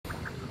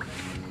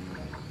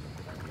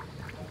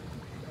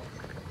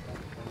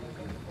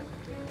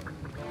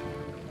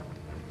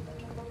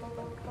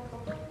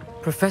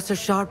Professor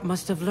Sharp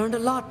must have learned a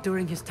lot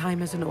during his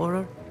time as an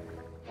Auror.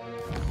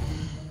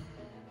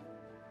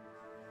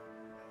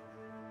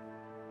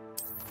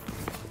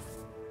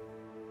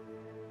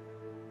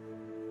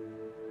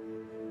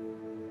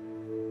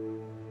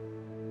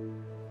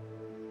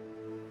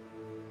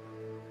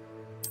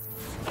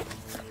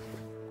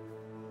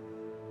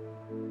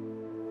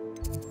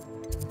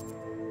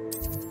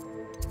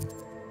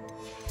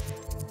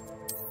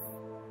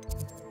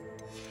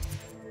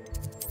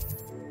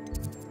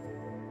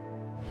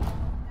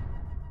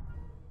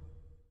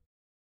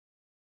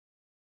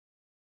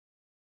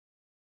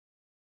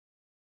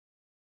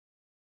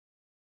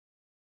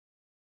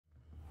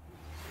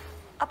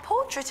 A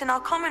portrait in our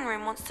common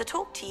room wants to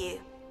talk to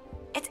you.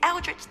 It's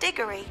Eldritch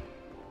Diggory.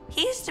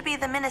 He used to be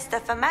the Minister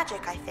for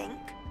Magic, I think.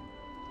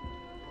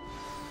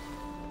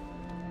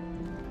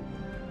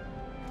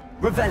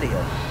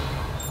 Revelio.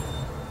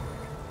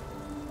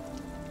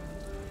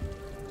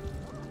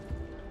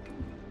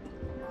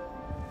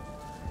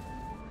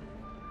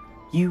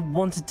 You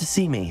wanted to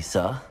see me,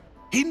 sir?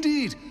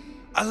 Indeed.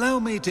 Allow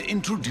me to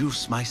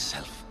introduce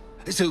myself.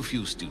 So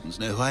few students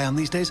know who I am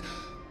these days.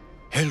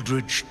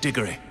 Eldritch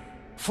Diggory,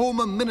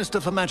 former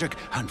Minister for Magic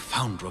and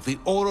founder of the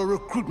Aura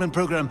recruitment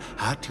program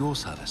at your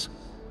service.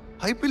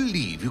 I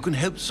believe you can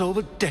help solve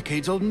a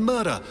decades-old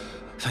murder,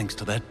 thanks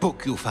to that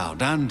book you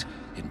found, and,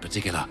 in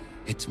particular,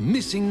 its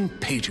missing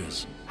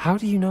pages. How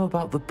do you know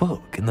about the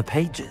book and the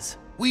pages?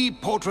 We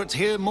portraits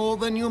hear more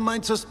than you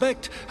might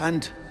suspect,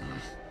 and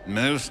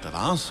most of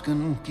us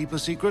can keep a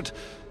secret.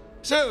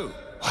 So,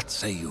 what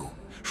say you?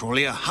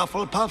 Surely a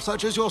Hufflepuff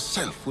such as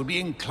yourself would be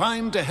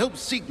inclined to help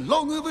seek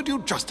long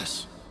overdue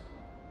justice.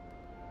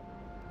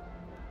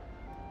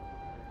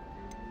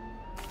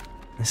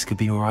 This could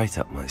be right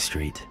up my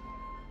street.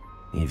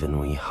 Even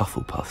we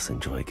Hufflepuffs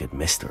enjoy a good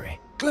mystery.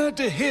 Glad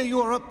to hear you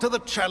are up to the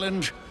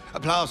challenge.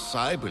 Plus,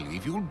 I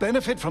believe you'll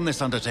benefit from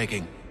this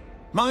undertaking.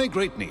 My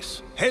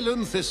great-niece,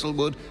 Helen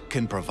Thistlewood,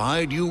 can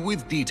provide you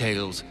with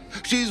details.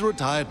 She's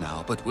retired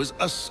now, but was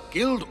a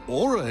skilled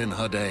Aura in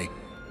her day.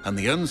 And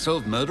the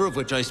unsolved murder of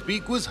which I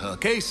speak was her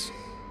case.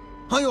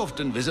 I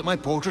often visit my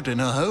portrait in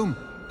her home,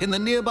 in the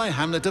nearby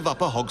hamlet of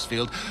Upper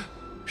Hogsfield.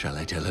 Shall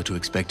I tell her to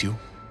expect you?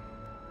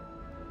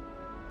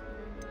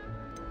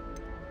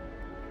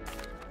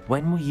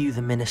 When were you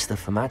the Minister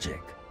for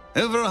Magic?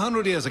 Over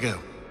 100 years ago.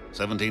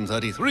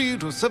 1733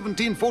 to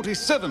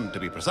 1747, to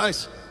be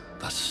precise.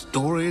 The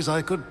stories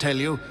I could tell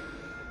you.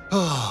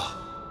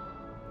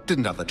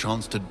 Didn't have the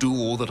chance to do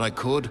all that I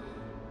could.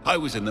 I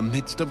was in the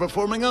midst of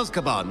reforming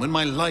Azkaban when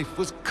my life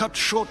was cut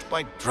short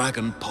by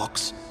dragon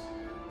pox.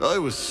 I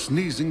was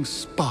sneezing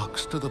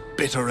sparks to the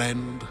bitter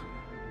end.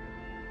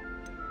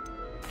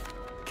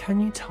 Can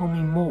you tell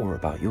me more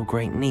about your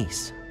great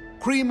niece?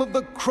 Cream of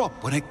the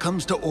crop when it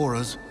comes to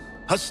auras.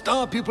 A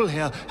star pupil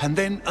here, and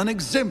then an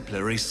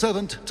exemplary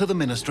servant to the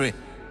ministry.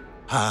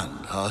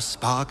 And her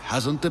spark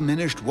hasn't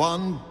diminished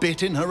one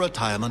bit in her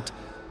retirement.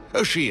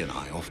 She and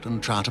I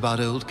often chat about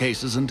old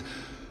cases and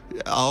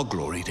our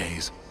glory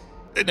days.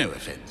 No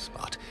offense,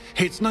 but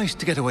it's nice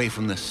to get away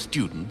from the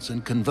students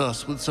and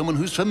converse with someone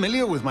who's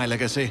familiar with my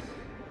legacy.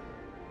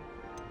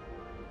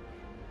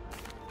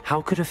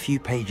 How could a few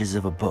pages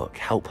of a book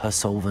help her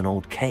solve an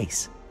old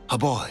case? A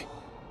boy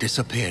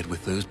disappeared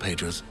with those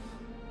pages,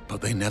 but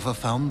they never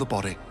found the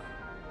body.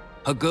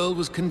 A girl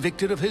was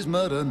convicted of his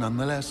murder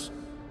nonetheless.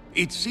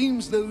 It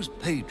seems those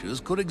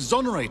pages could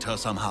exonerate her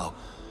somehow.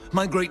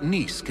 My great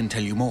niece can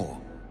tell you more.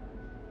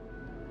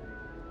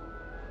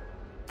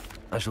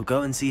 I shall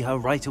go and see her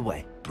right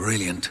away.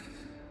 Brilliant.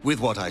 With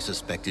what I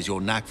suspect is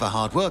your knack for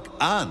hard work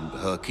and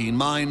her keen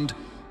mind,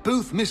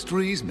 both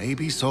mysteries may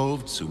be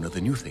solved sooner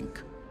than you think.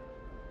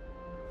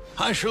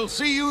 I shall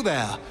see you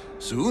there,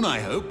 soon I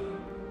hope.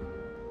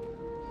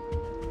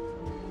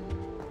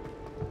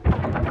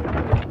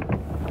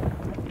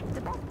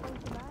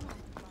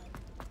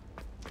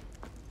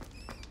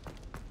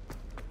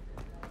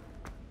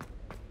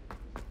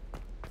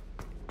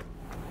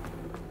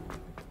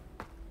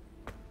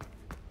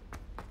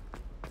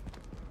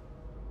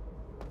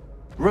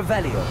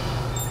 Revelio.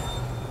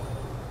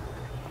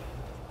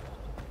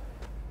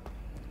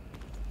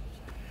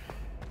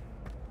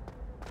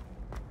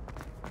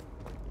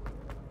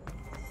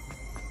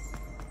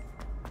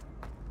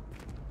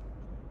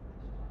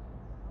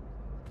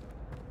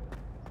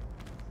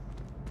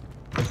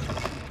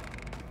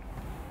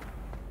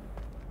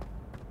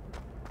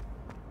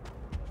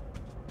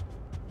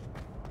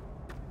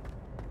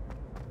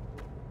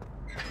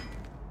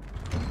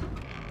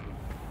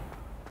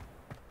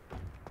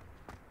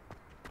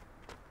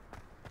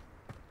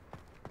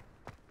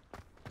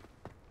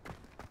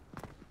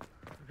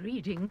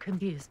 Reading can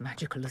be as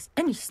magical as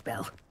any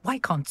spell. Why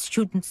can't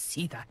students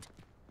see that?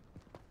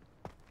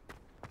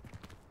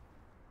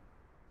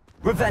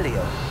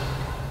 Revelio.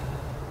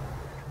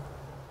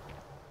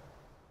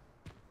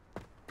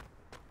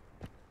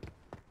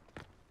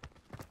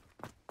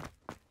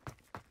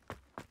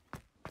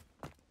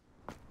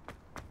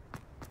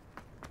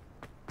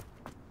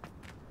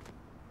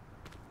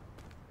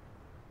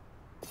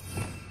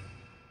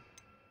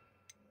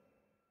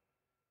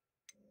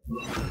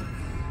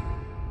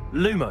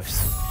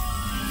 Lumos.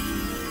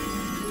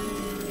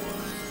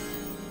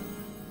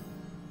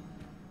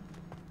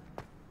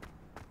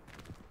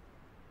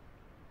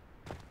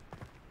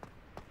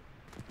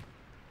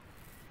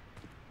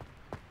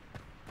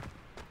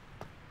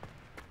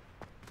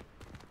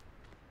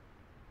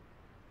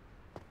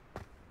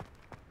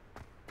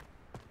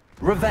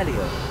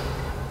 Revelio.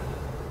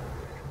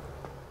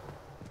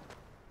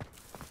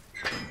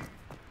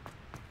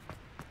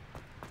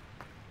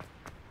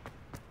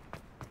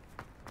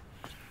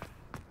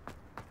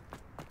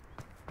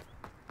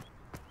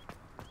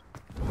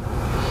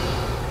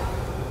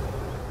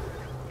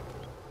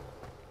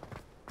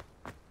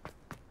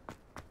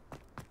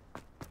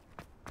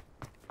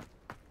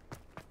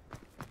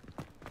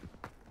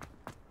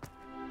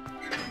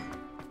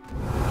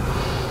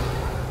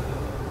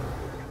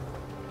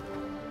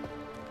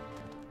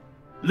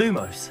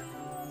 Lumos.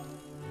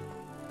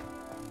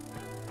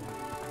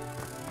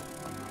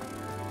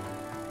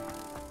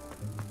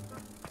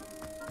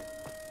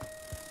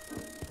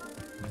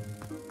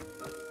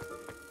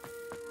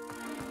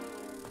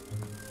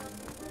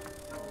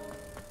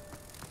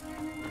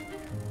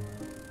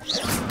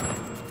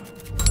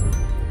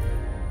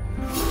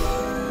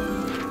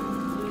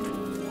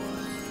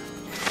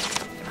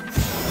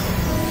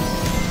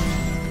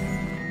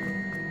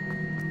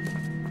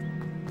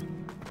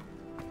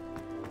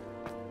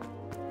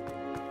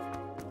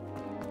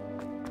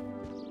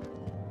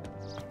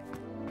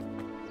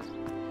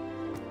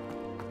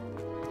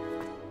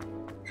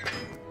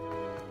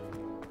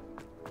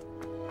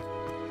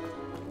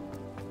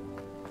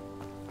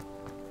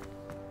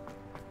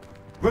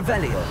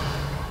 Revelio.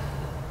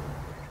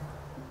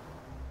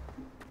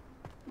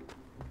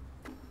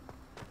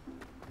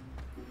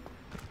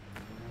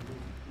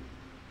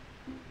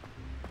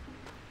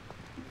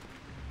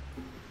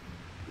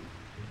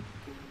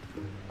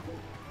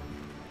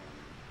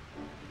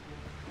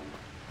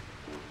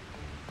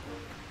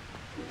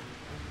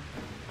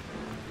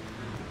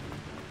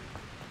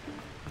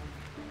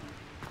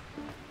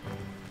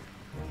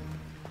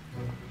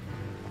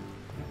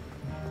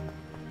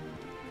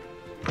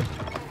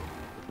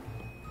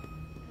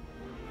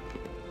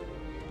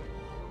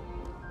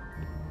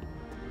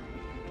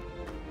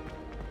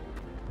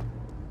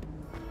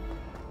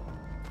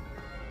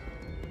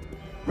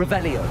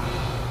 Revelio.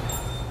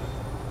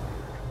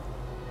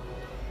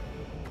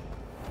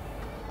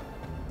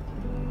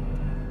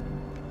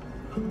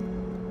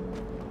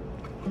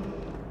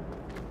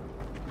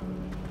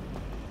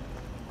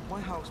 My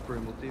house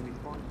broom will do me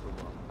fine for a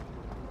while.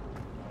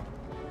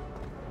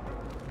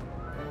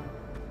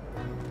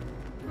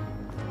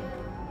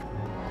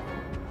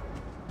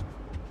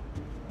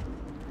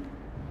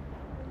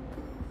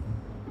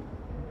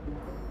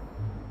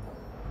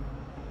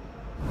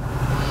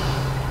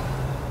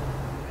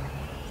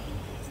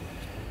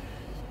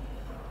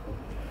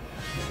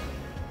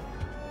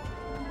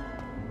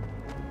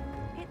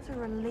 It's a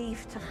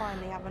relief to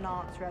finally have an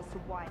answer as to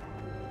why that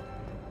happened.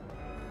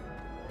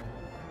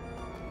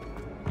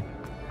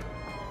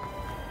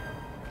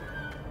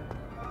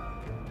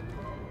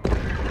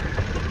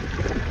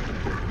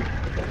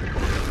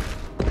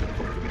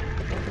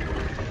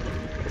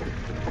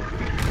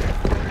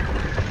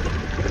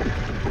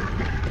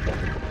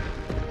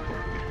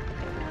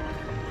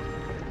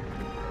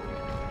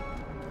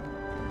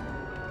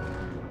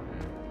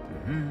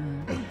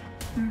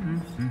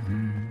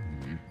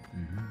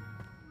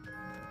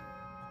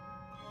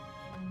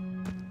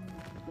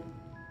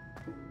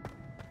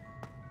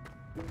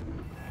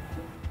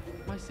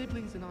 My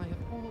siblings and I have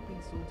all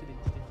been sorted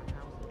into different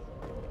houses.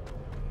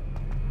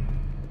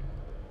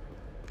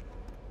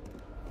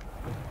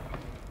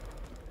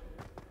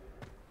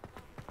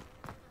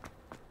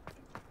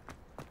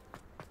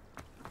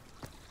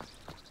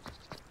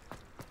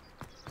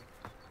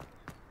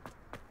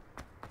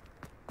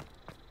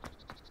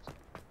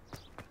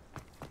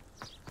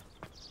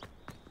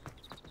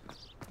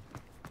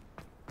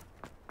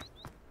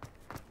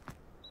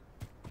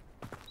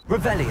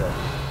 Revelio.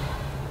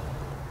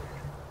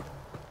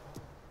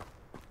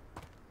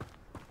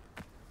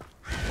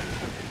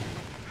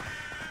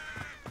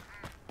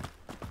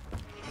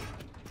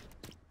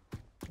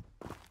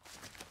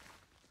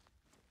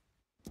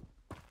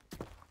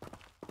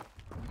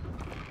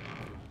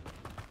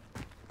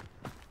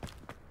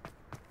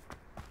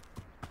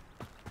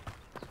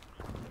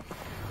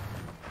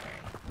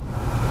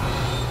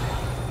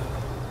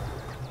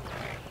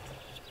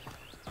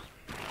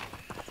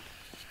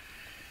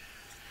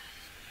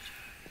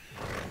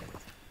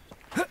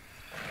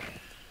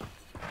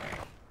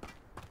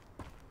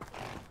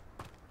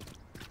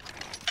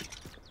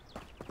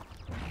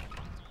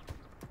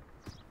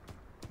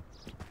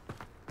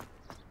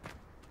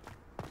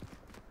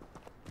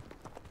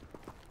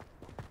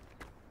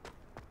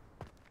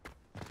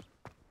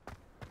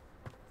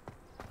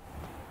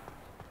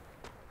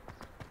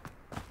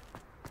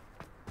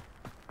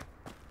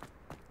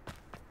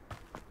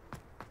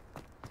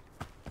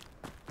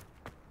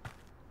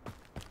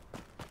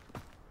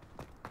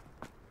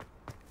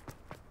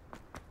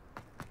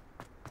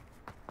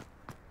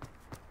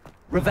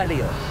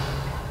 Revelio.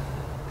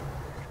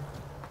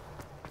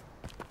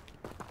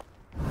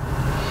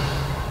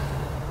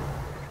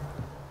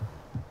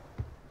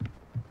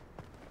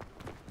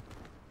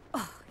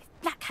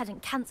 Jack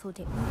hadn't cancelled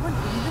it, we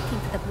wouldn't be looking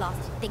for the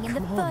blasted thing in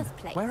the first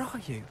place. Where are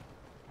you?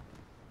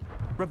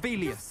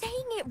 Rebellious. You're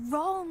saying it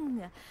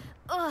wrong.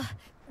 Ugh,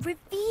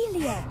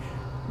 Revelia.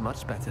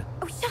 Much better.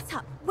 Oh, shut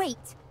up. Wait.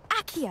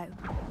 Accio.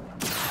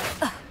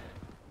 Ugh.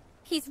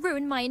 He's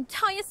ruined my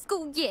entire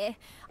school year.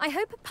 I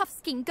hope a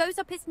puffskein goes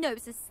up his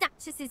nose and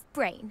snatches his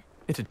brain.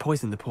 It had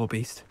poisoned the poor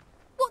beast.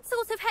 What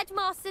sort of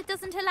headmaster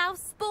doesn't allow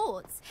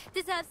sports?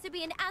 Deserves to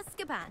be in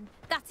Azkaban.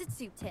 That'd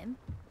suit him.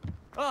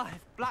 Ah,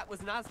 if Black was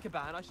in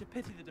Azkaban, I should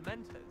pity the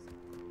Dementors.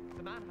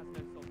 The man has no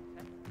soul to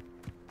test.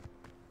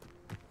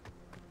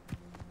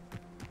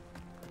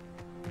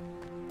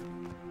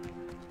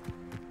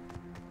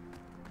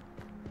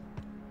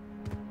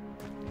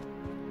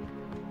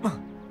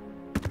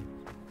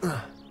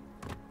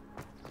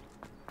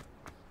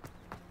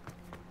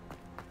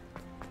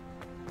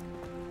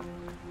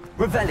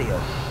 Revelio.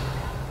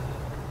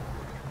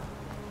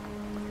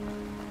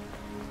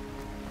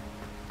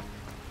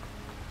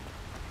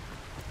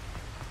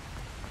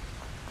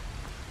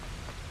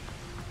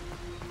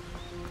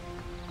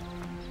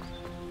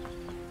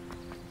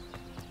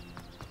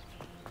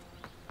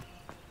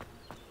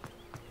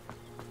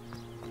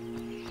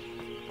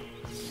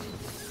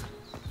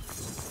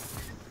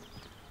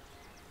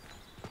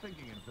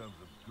 Thinking in terms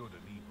of good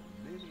and evil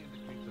merely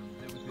indicates a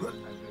limited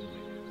imagination.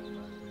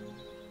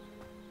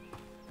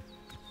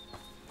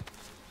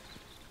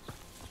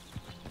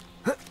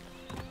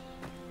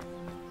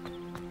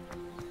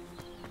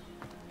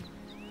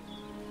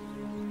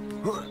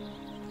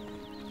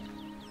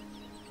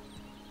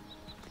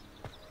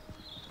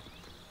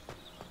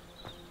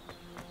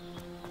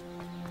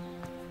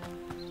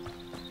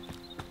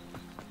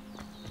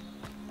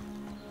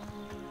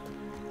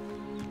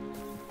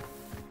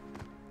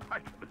 I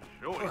can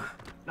assure you,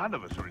 none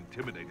of us are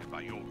intimidated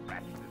by your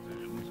rash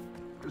decisions,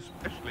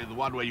 especially the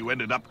one where you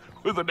ended up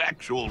with an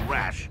actual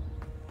rash.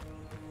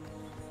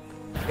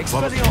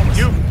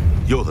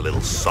 Expelliarmus! You're the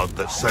little sod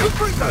that saved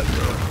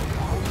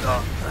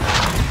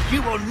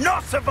You will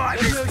not survive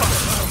this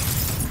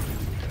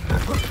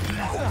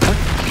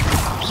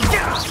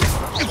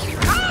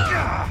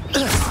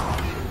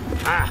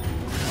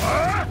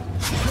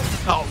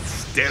Oh,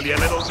 still, you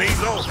little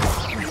weasel!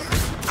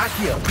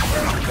 Accio!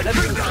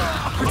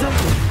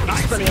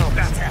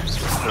 Expelliarmus!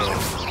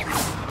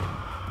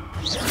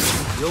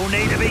 You'll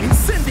need an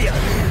incendio!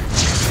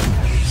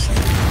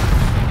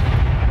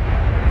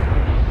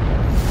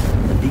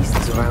 The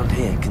beasts around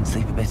here can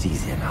sleep a bit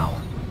easier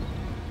now.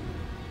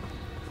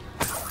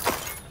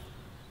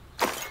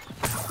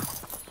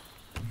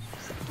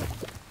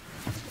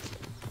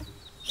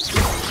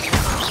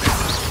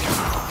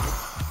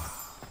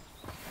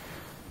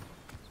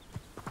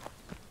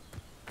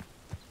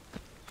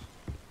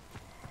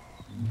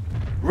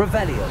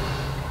 Revelio.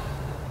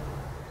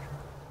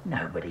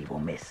 Nobody will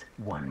miss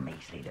one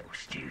measly little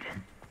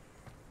student.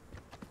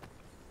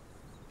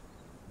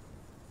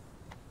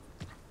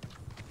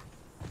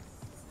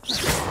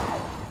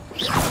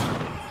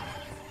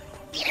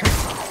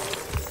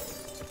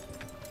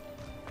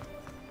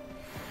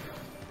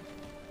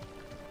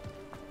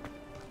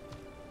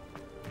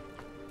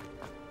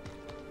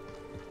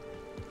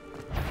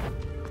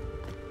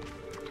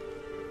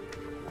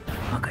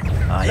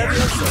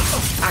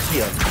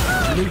 Accio.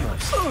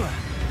 Lumos.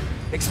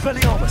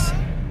 Expelliarmus.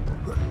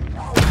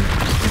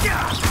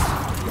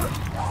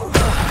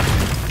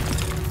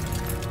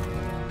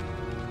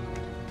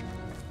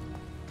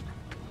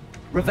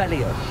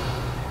 Revelio.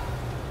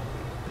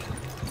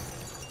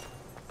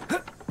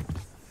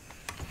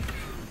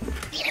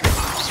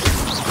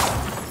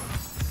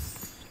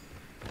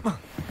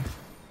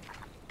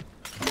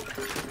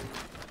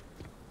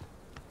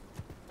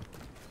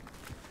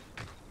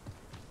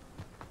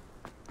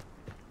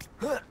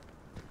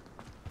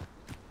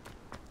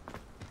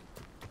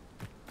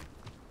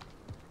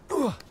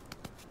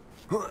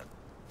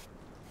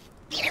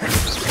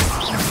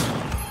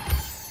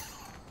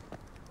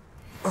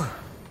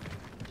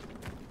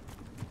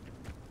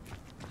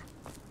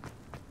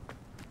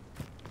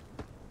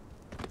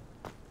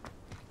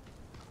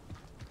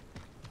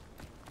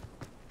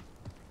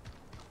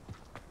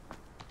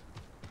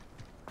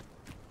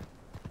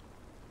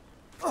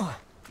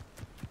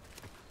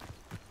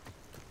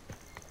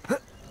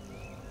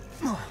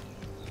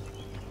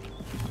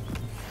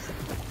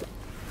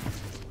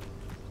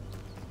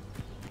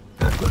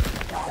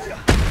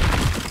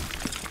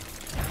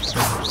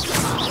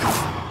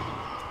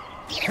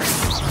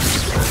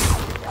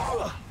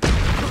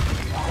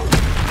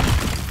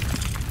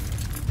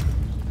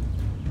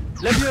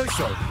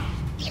 Levioso.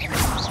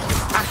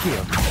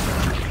 Accio.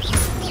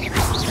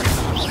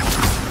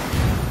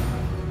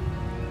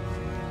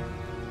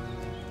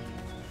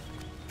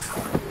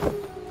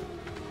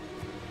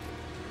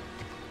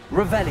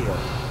 Revelio.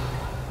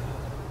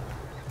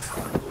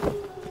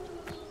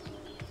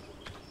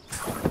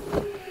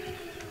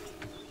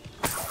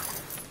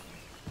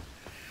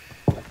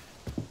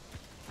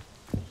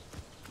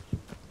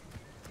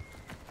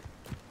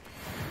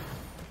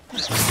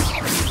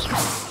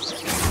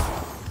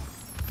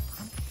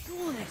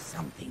 Sure there's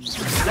something.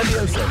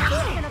 Levioso.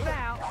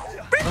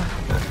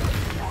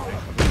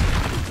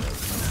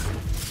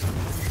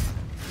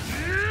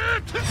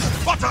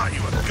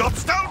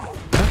 Godstone!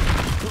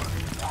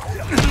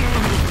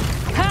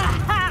 Ha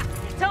ha!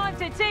 Time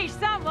to teach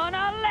someone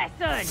a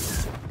lesson!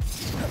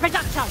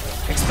 Reducto!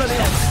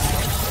 Expelliarmus!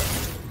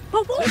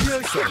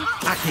 Levioso!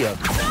 Accio!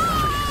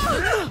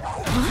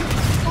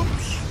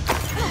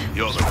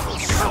 You're the little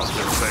sod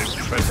that saved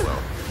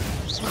Treadwell.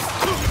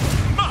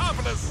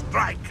 Marvelous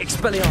strike!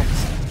 Expelliarmus!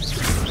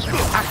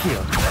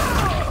 Accio!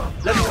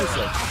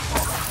 Levioso!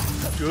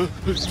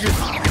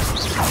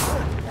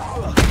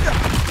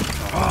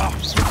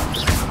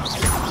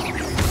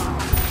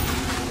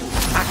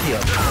 Accio!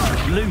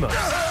 Lumos!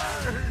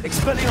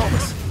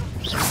 Expelliarmus!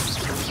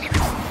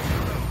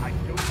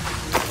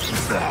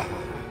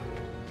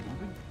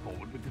 Moving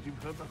forward because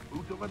you've heard the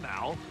hoot of an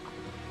owl?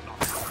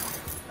 That's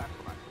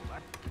what I call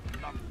that.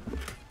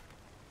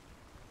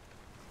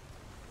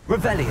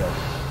 Revelio!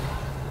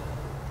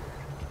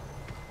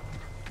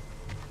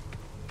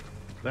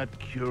 That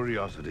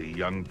curiosity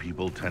young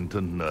people tend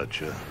to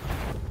nurture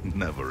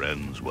never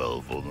ends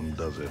well for them,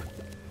 does it?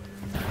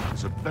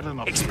 So better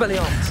not.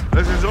 Expelliarmus!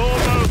 This is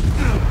almost.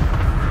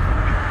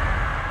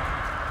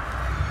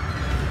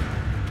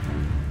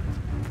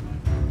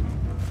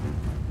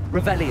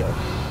 Revelio!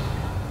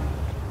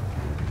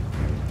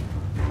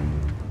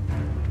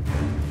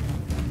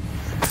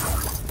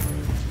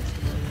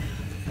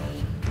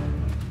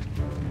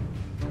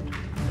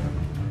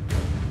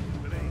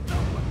 It ain't no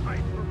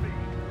fight for me.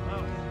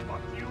 I'll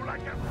spot you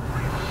like a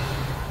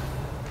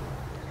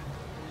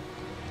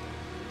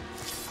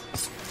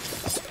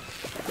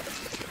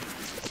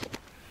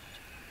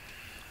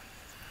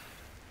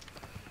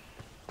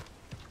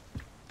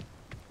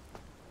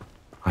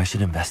I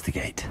should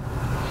investigate.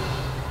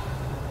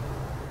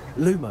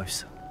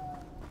 Lumos.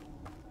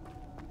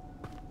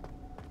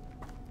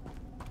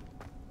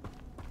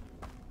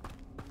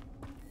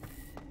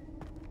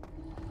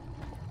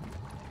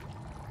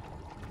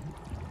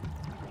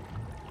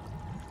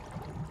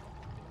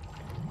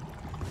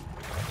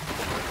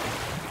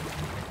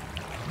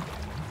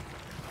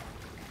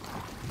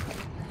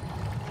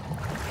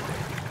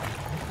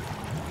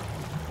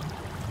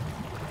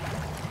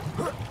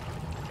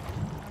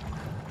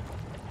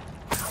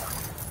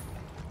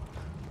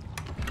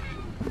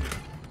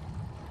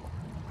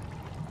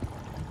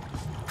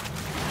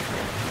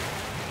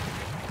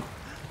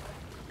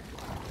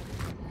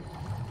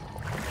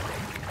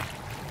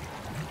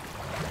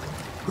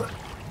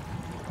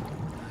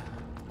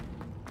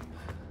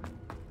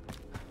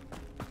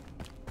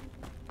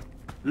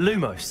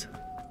 Lumos.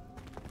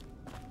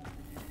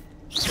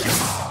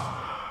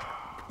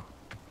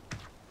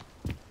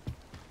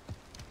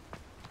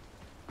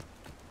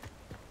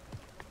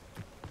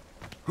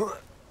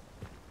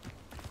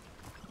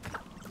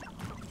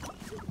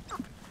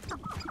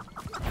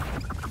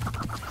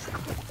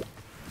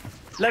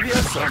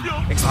 Levioso.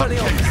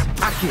 Expelliarmus.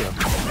 Accio.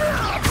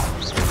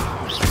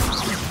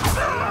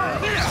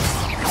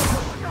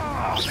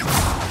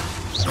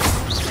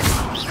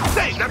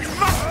 Say, that's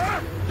not.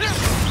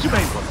 You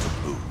may want to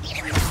move.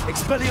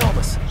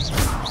 Expelliarmus.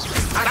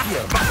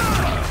 Accio.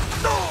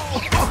 No.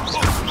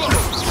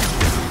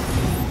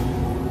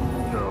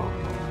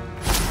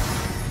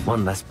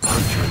 One less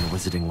puncher in the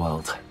wizarding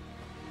world.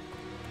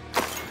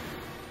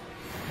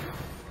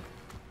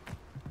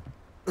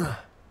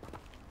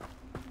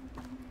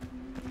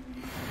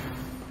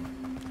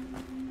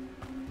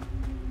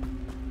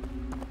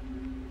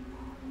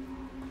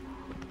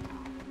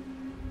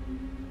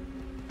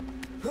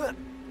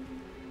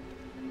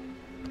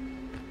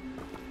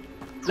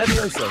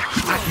 Levioso.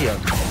 Accio.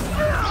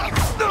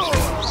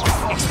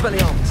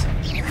 Expelliarmus.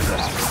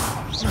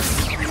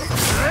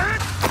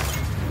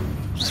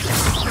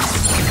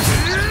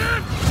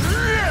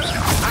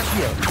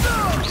 Accio.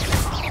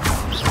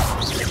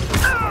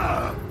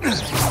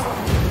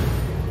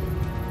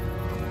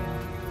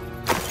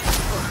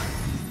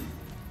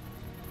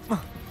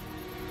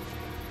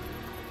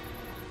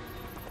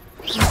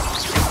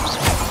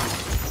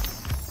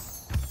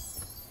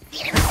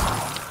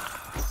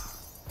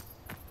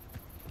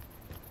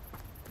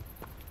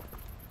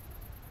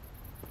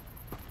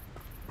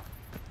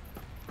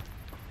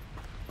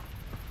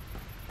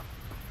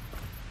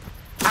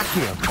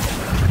 Accio.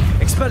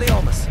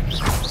 Expelliarmus.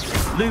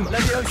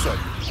 Levioso.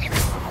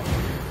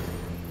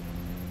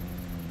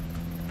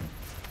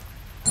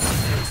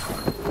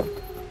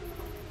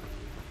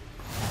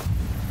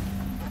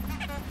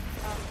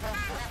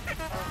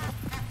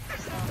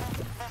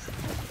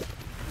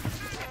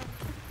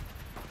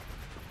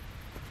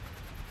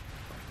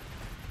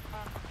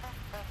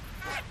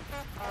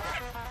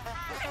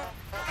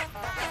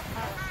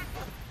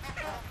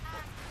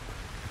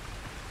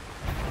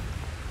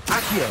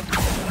 Accio.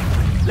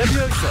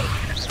 Levioso.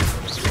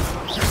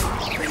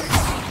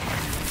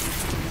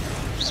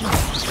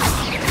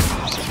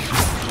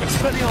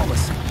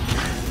 Expelliarmus.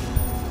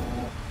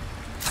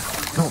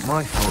 Not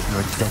my fault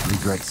you're a deadly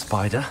great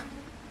spider.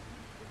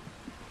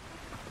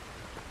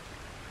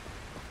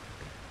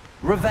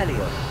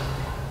 Revelio.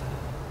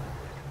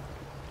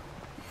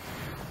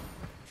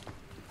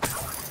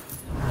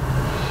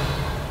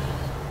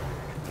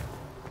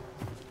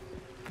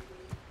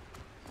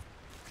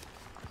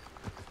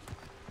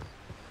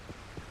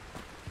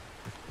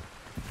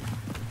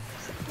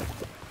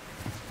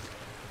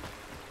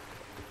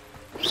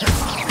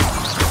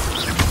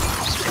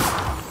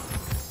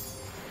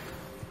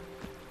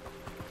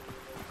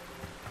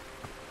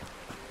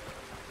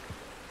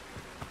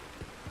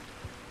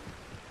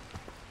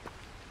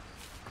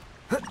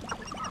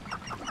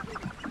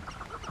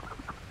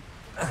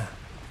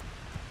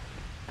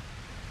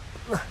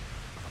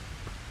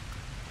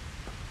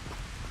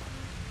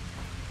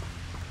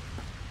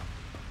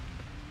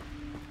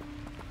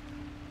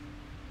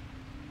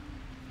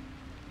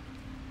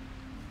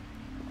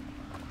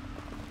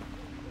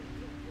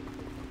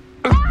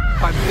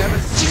 I've never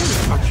seen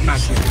such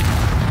magic.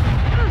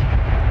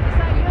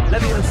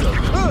 Levioso!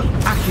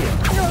 Accio!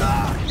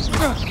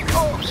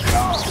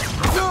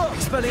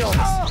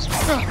 Expelliarmus!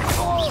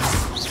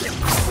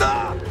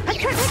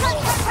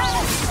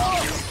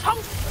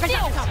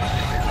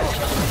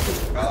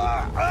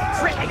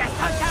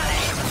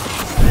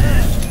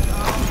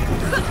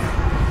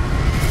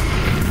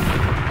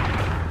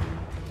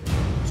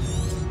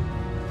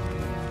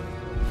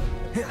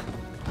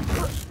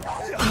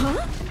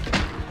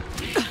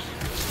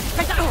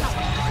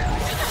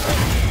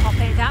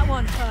 Copy, that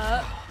one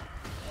hurt.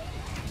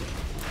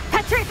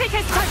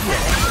 Petrificus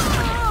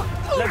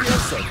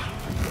Levioso!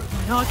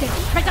 Target,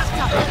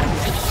 Reductor!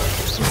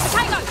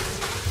 Potato!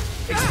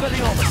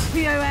 Expelliarmus!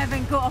 You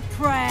haven't got a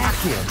prayer.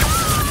 Accio!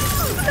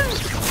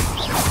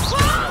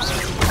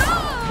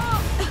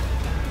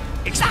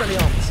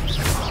 Expelliarmus!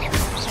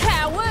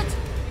 Coward!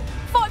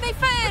 Fight me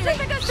fairly!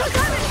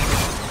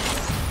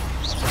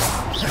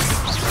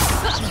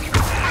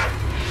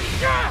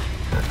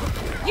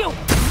 You!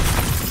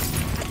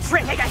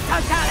 Petrificus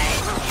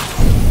Totalis!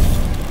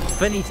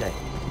 Venite!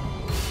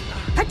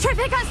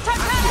 Petrificus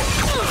Totalis!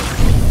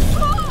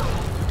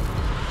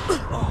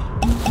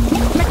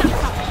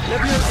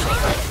 Levioso!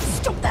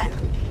 Stop that!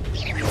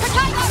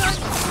 Potato!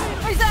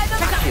 Is that the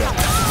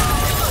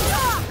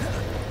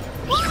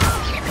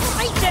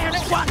Lay down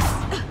at once!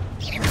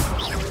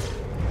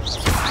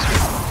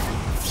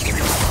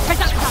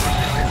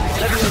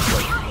 Levioso!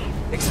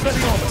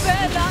 Expelliarmus!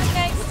 Better luck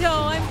next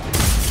time!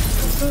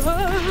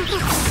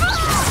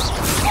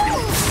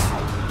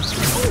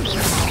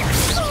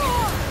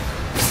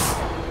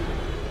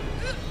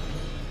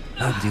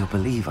 Nobody will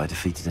believe I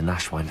defeated an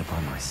Ashwinder by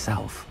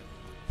myself.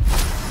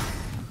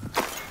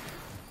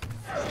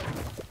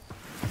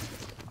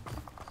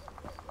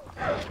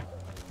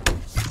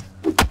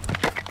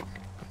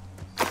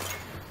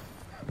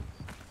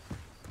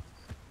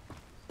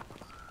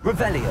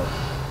 Revelio!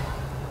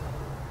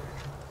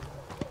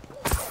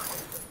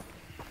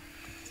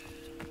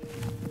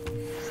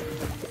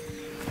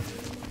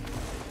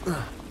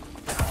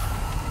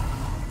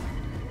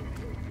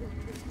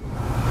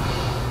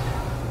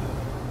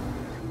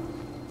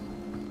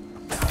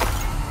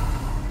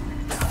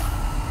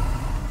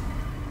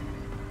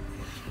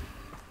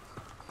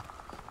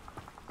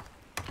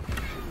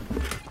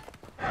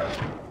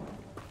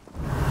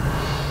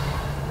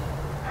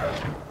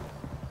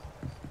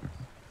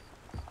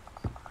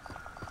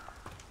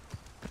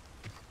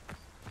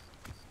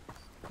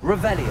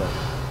 Revelio!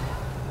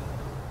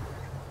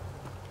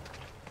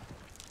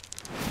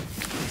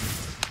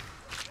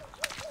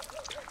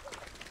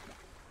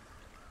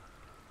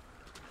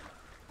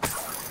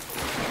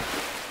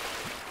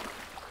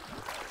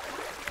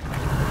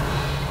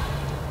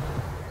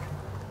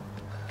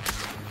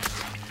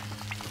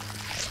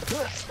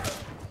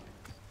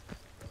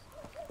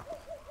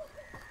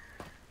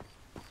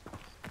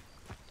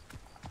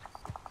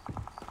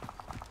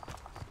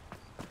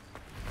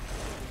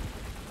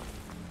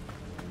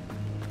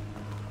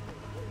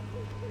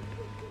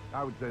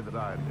 I would say that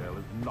Irondale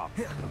is not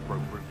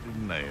appropriately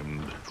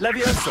named.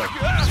 Levioso!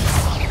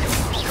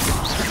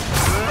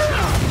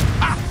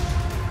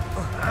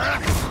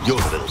 You're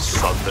the little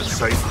son that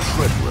saved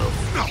Treadwell.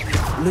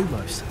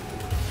 Lumos!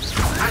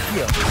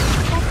 Accio!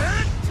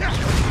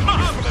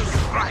 Marvelous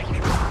strike!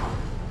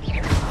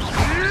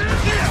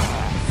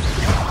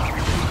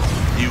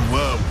 You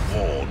were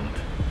warned.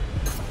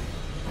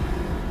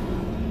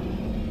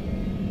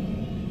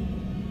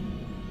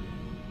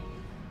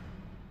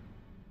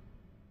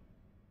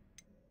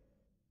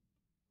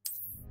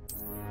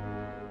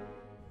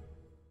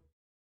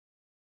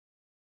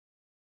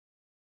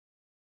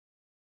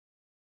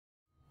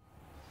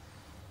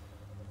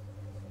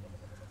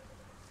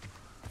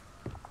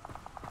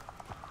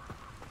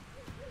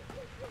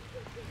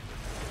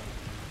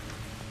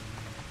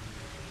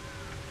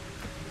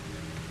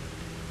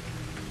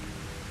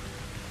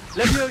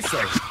 Levioso!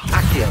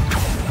 Accio!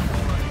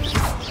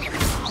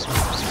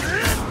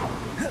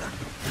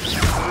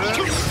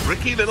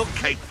 Tricky little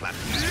cake flap.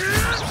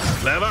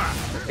 Clever.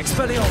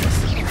 Expelliarmus!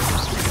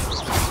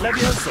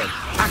 Levioso!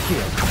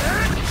 Accio!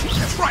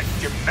 Trite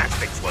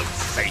gymnastics won't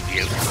save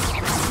you.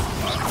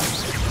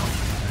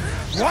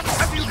 What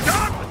have you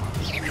done?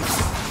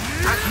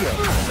 Accio!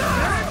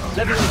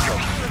 Levioso!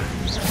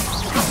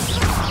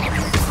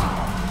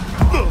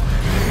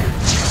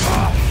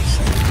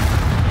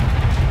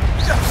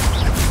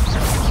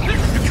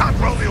 You can't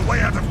roll your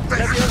way out of this!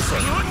 Levioso!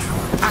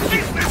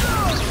 Accio!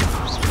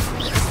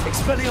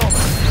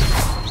 Expelliarmus!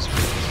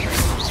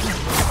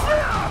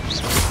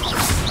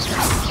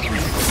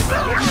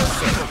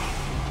 Levioso!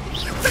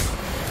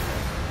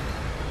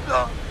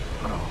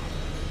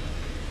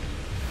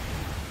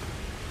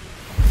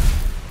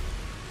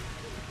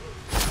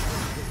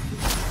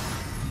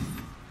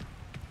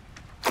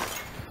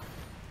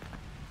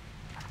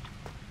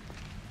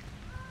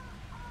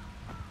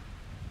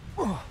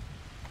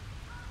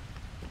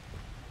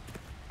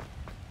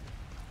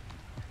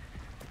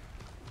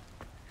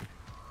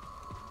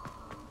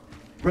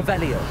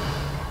 Revelio.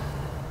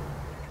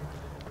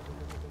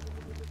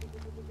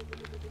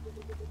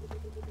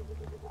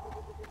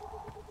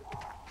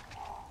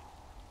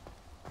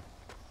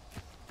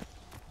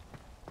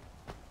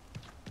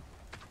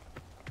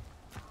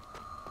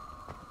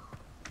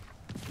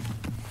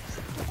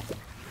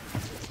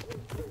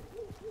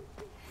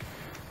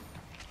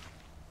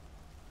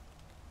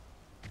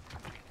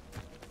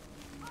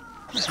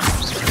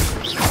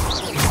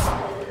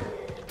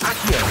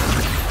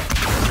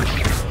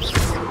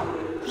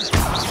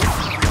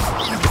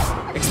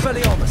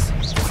 Expelliarmus!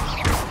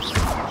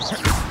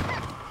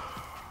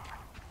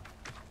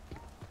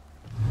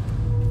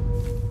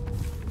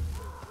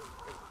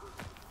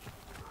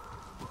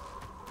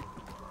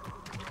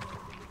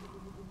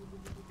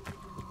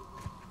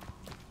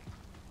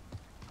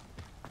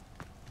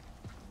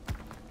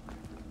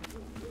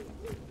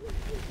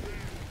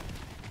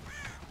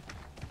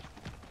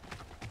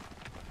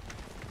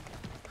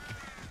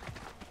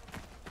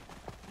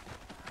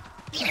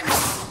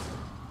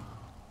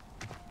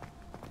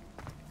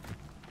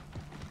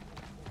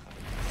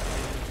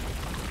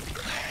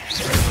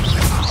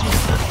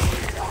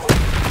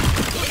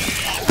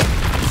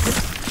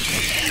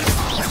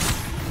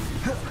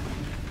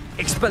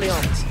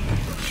 Expelliarmus!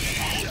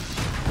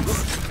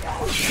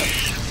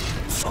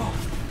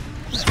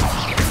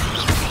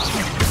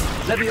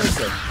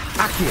 Levioso!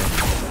 Accio!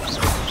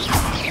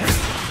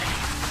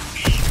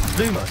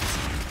 Lumos!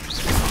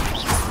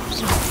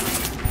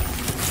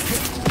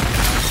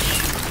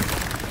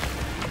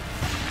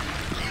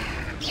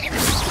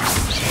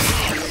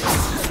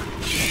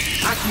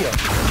 Accio!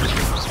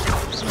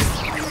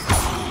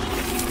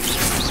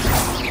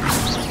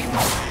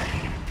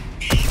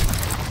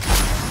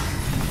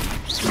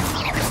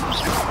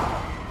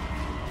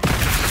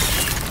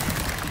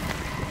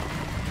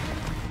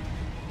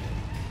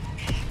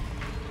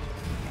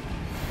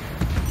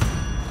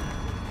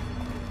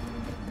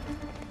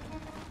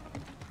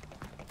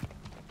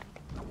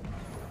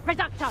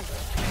 Reducto!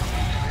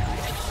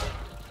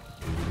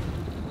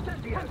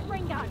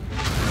 Confringo!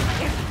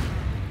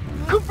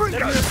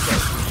 Confringo!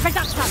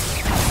 Reducto!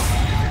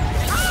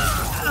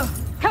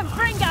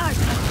 Confringo!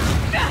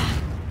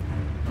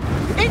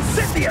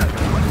 Incendio!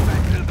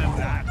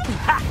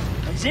 Ha!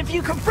 As if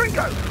you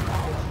confringo!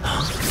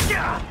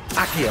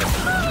 Accio!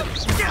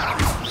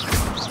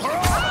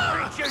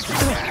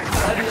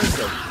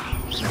 Levioso!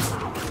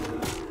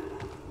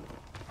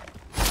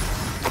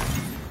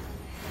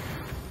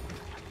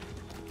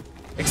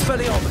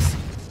 Expelliarmus!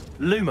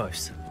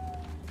 Lumos!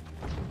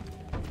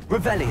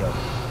 Revelio!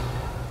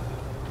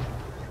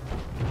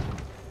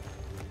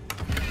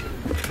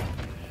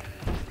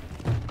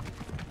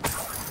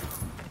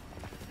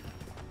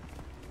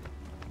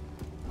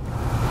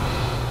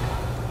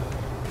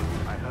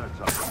 I heard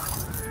something.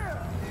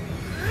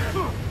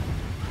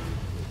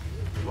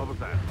 What was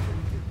that?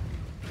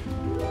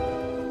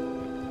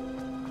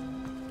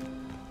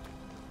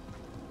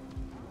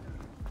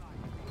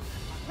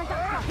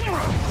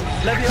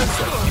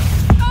 Levioso!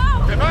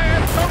 If I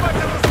had so much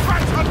of a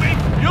scratch on me,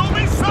 you'll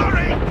be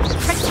sorry!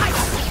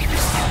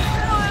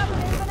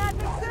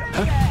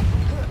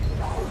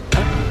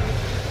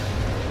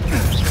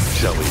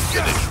 Shall we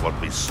finish what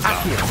we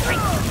started?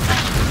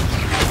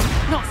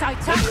 Not so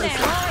tough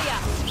now, are ya?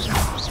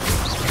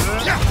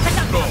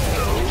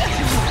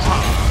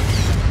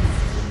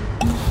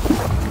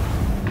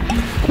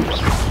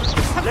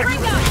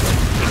 Confringo!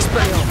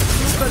 Expelliarmus!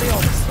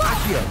 Expelliarmus!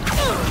 Accio!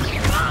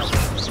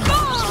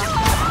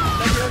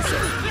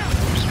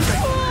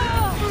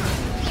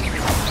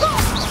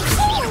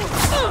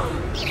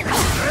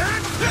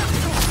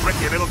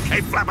 Pretty little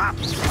cave flapper!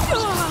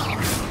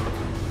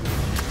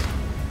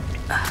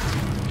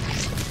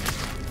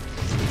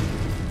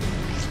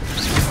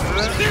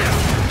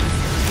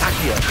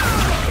 Accio!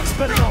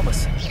 Expelliarmus!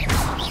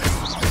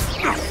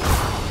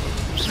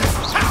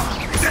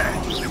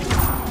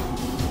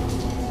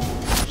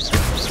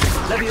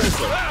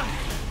 Levioso!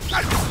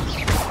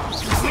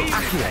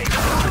 Accio!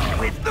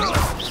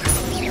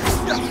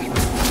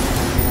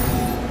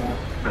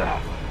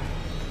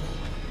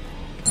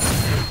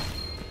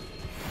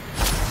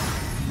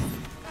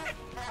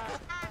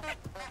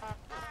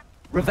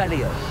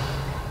 Revelio!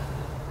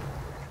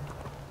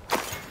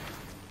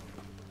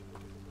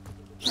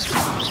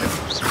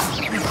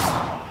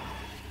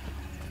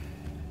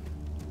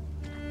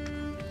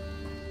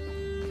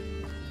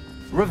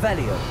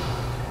 Revelio!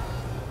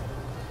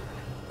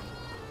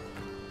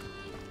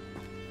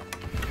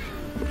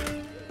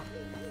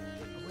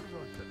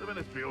 The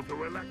Ministry ought to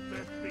relax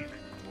their feelings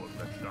towards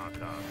that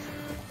dark arts.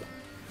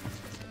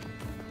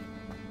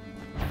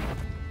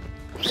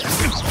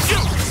 You!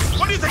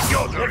 What do you think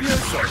you're doing?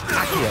 Levioso!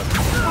 Accio!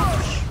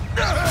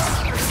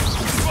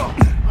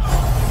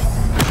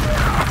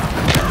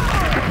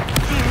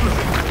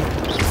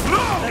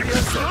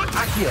 Levioso!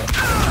 Accio!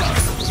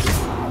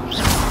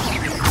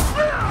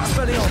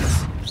 Expelliarmus!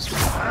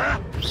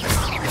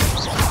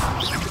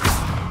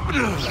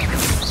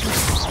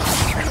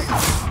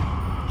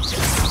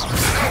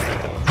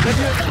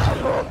 Levioso!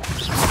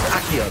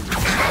 Accio!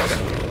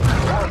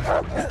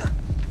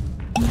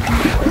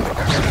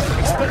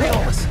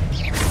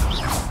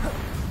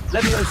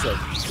 Levioso.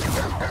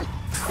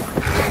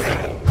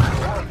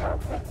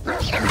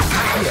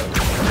 Accio.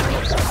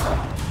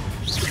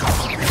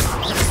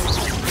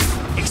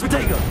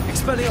 Expedego.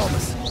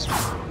 Expelliarmus.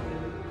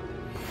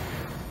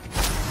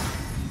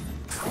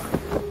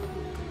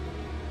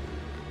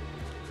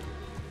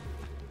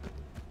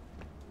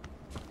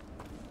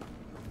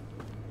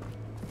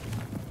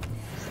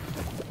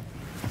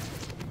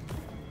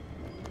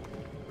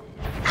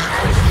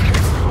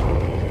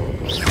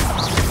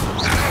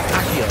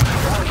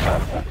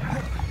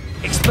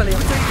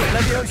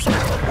 Leviosa.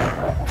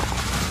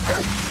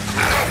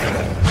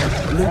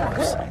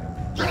 Lumos.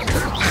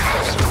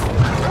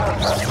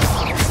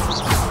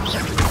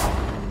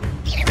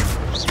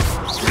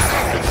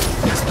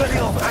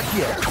 Expelliarmus.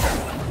 Accio.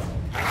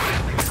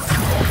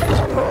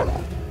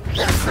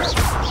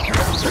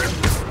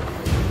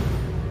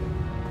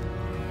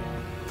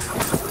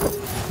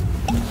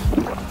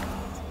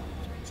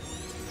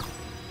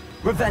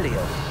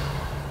 Revelio.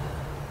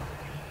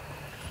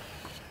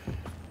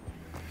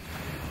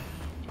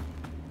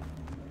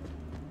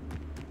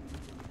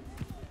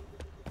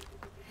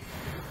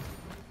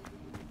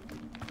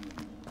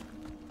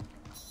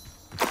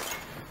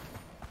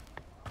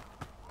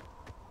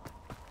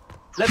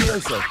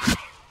 Levioso.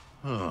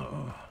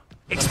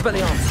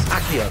 Expelliarmus.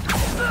 Accio.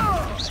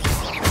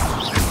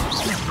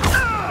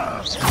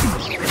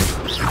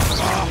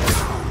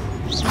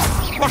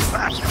 What's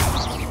that?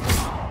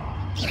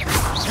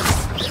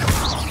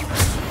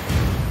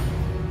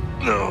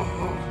 No.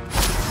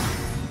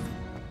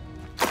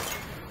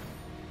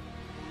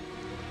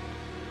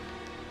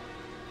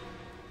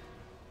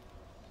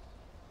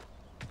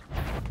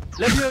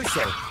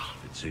 Levioso.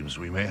 It seems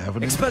we may have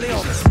an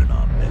Expelliarmus. invader in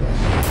our midst.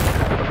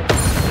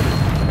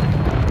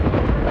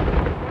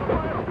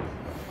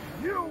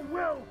 You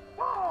will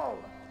fall!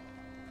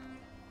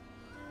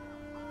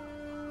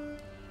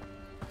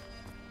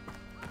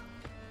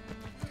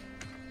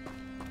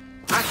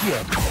 Accio.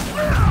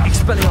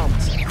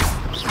 Expelliarmus.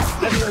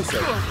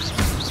 Levioso.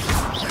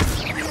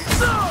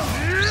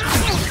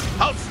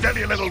 How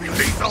steady, little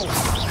lethal!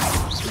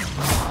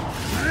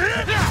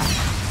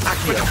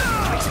 Accio.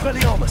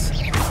 Expelliarmus.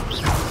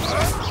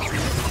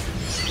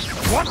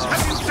 What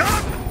have you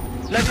done?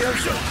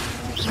 Levioso.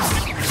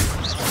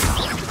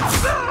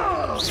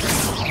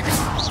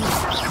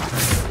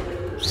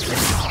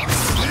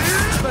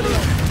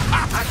 Expelliarmus.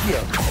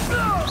 Accio.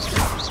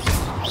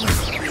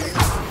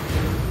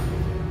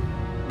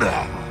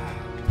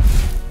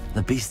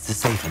 The beasts are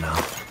safer now.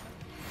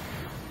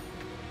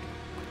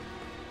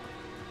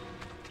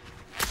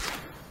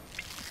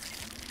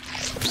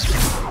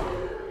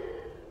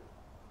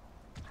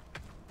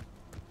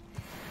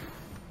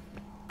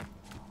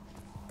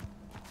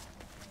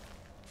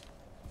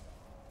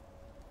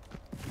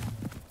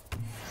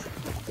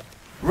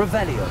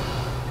 Revelio.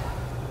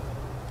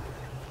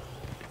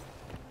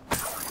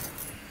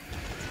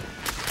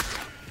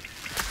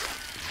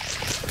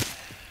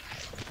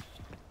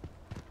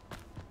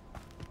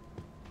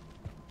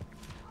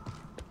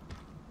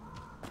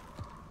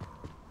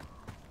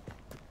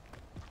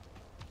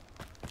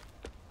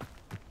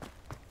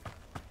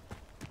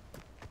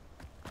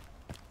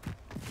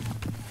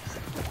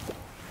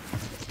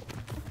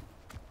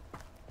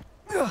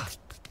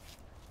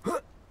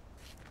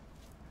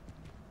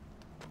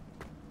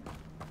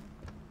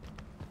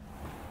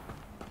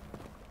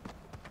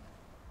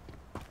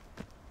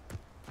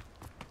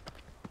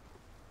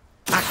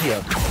 Accio.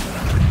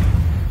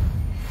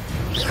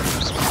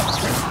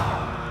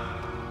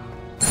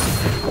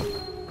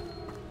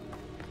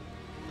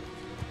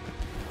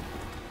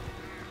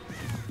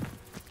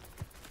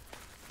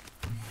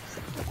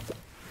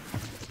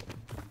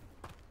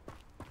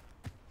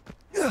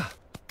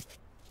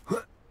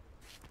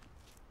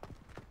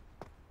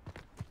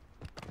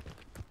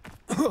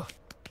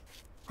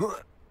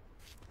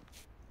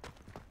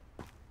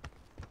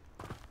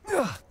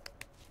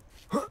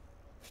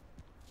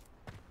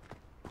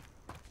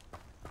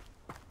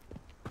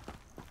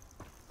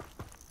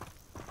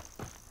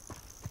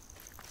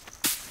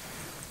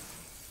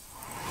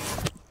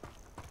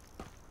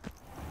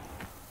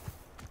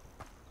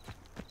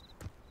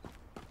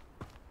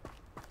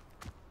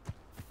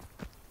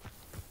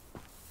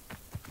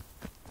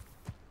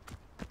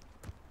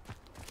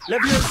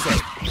 Levioso.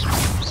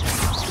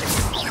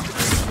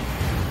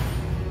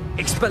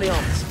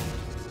 Expelliarmus.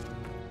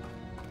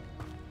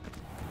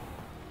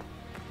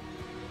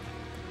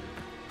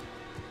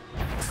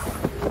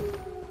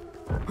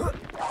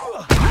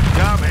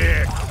 Come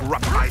here,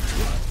 crapite!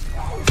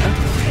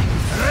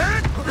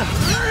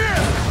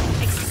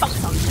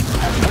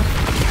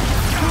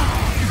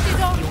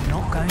 You're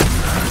not going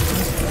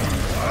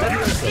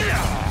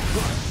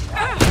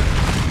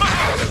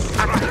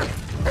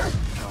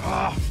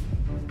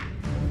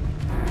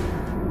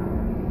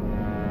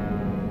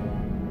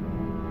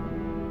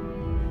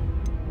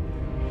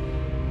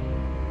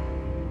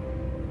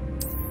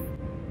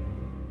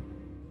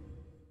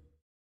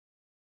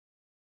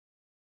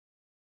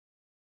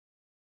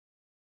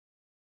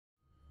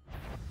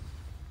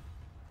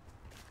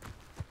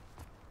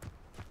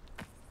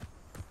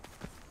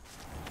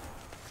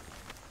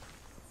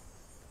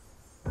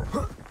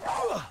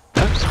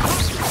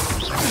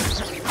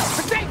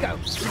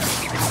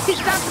Is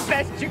that the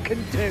best you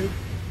can do?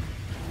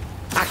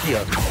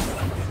 Accio.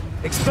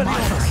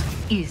 Expelliarmus.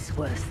 Is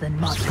worse than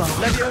my God.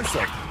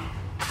 Levioso.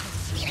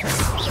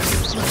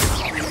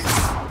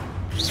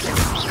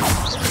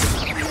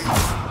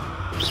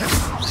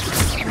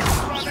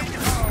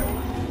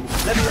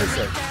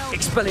 Levioso.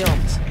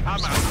 Expelliarmus.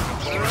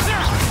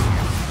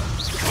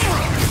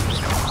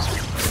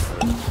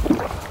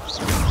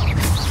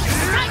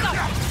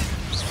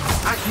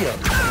 Accio.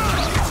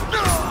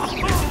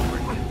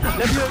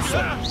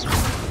 Levioso.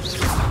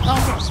 I'll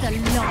watch the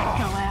light go out of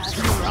your eyes.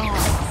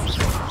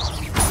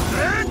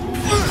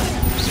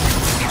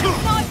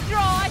 Nice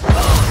try!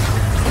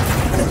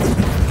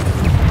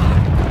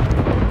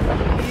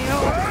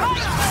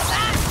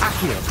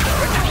 Accio.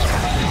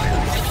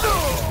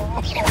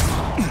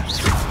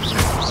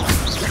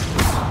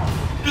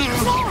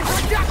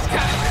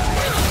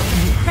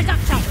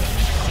 Reducto!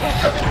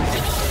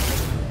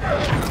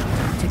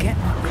 To get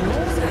my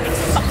claws out.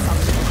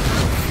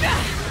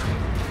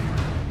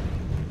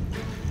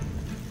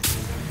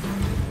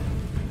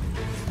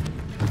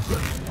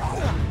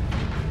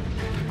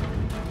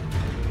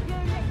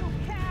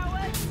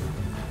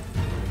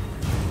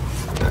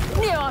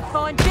 Knew I'd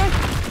find you.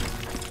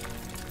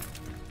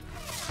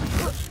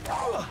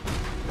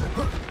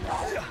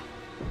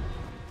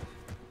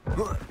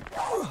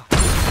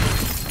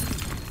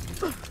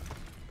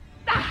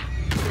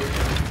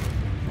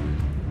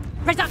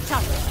 Reducto!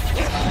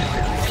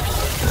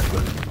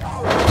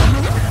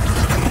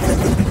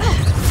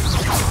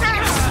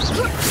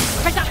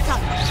 Reducto!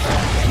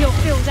 You'll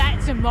feel that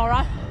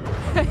tomorrow.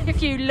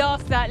 If you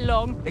last that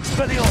long.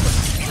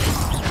 Expelliarmus.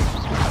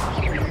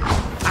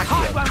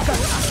 Accio. Won't go.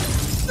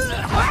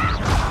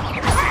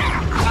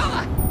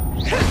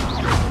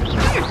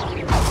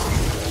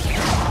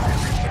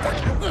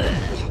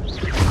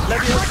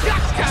 Levioso.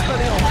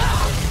 Expelliarmus.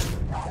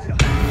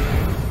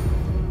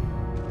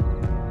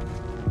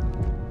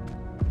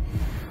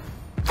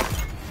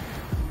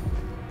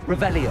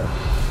 Revelio.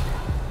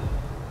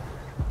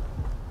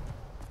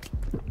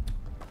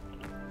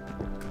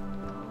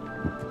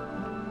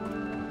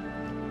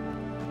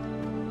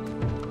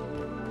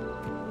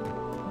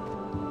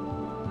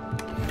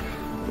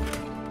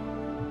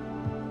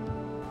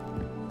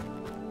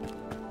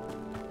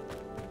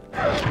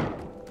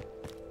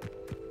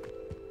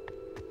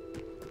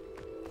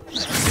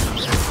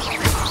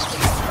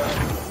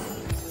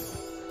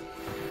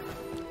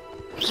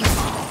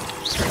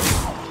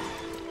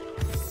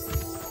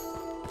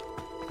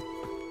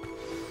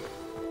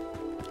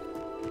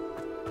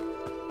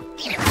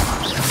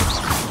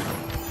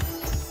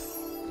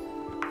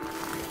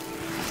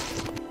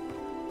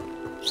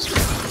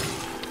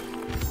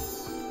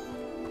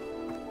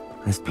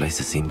 This place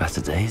has seen better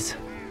days.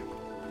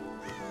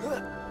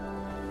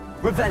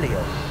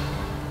 Revelio.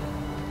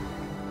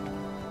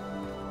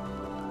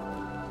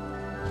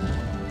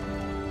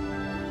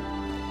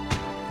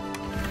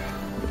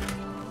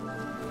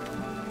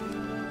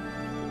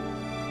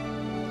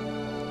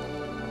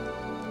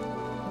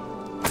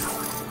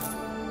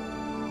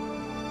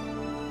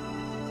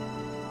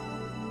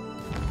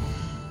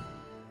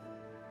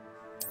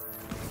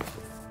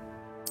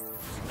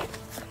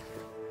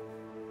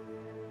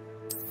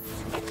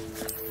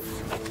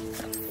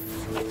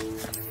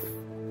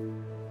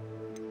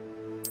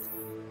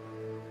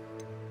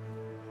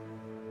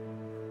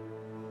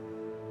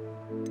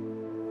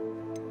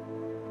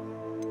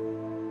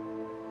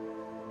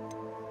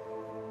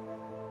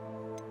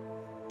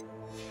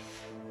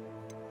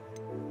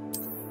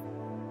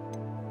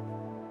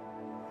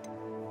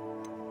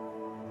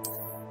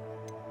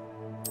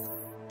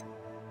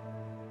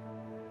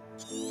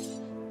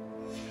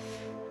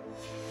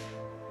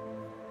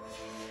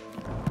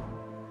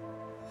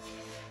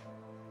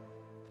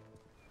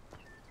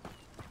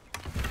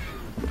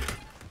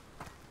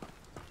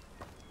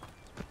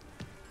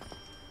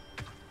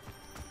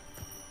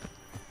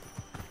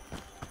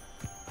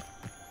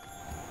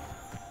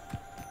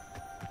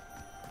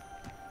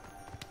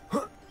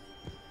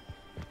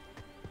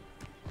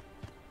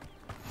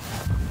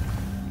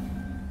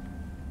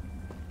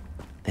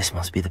 This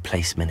must be the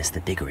place Minister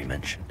Diggory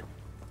mentioned.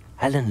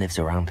 Helen lives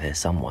around here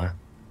somewhere.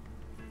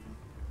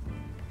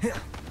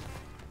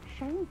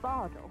 Shane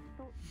Bardolph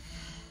thought...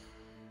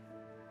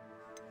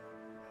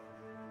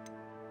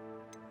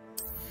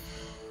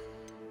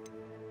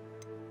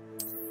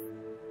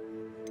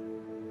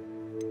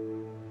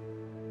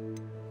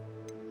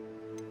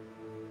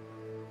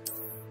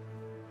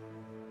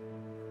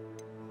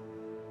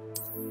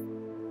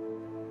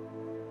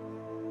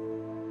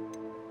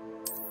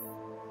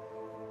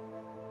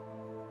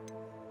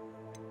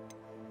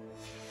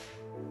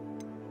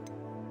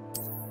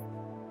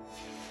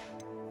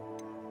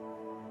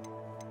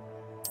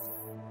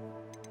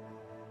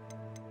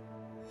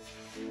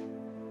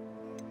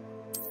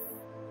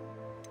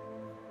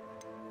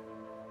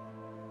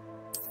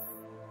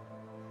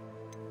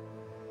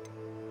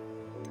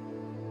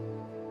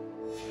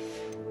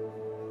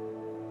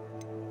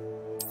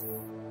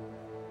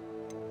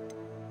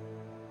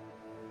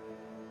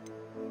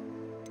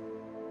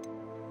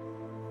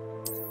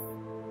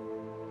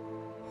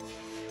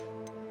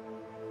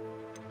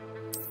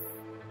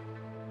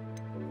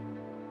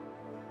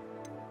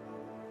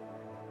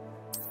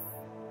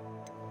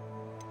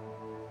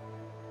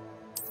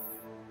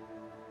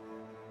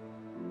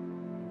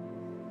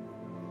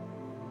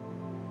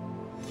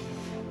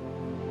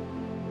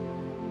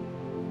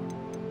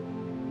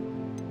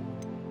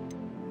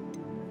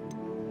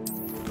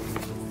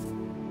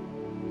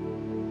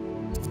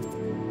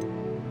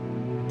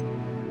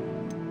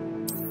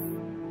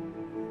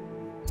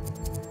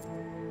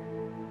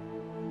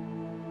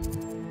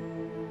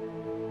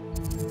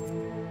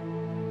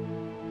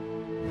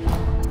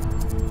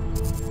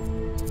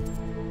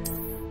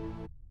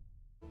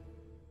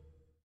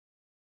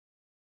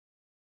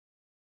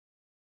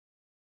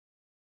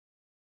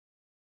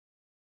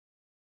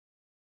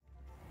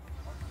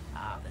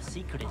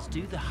 secret is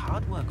do the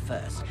hard work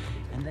first,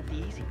 and let the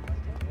easy ones.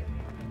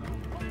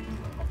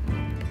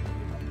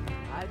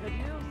 I could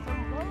use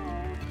some gold.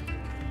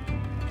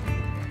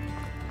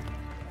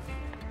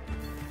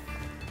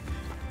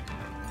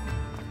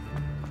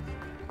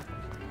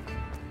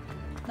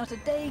 Not a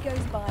day goes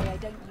by I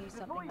don't use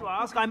something. Before you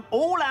ask, I'm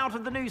all out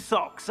of the new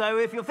socks, so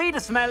if your feet are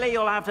smelly,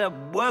 you'll have to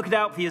work it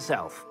out for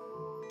yourself.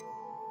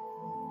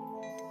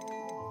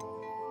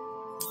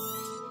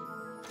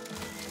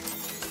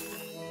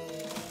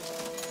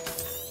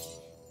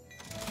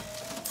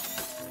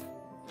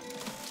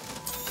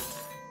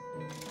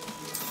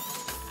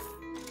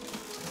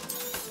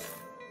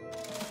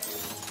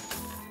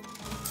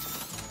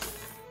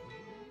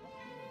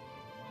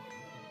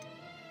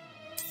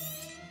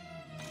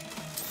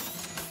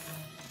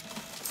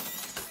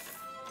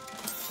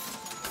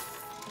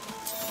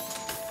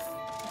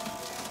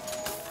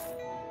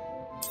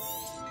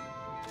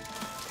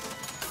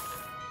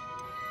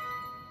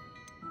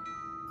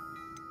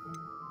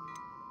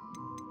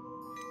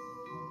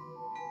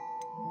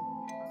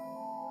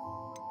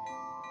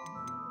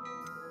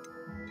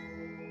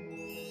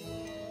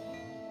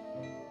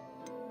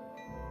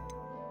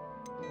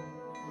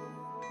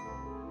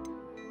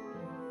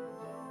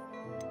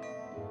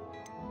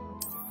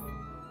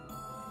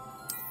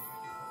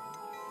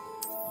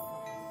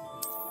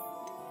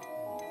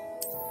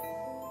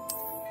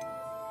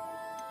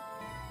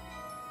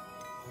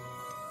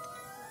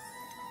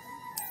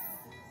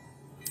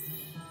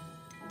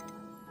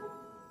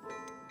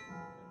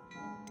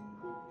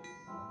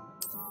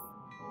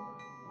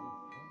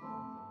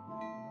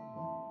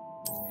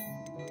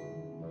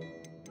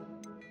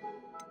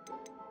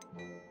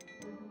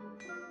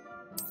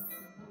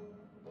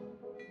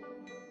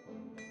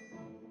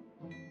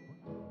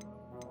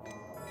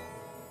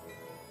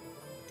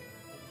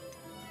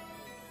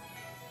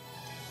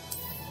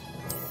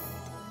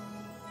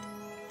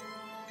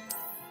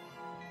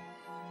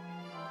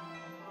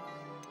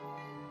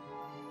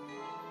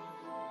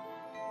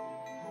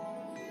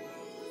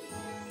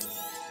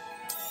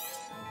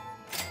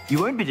 You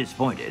won't be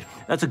disappointed.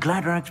 That's a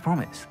Gladrag's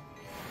promise.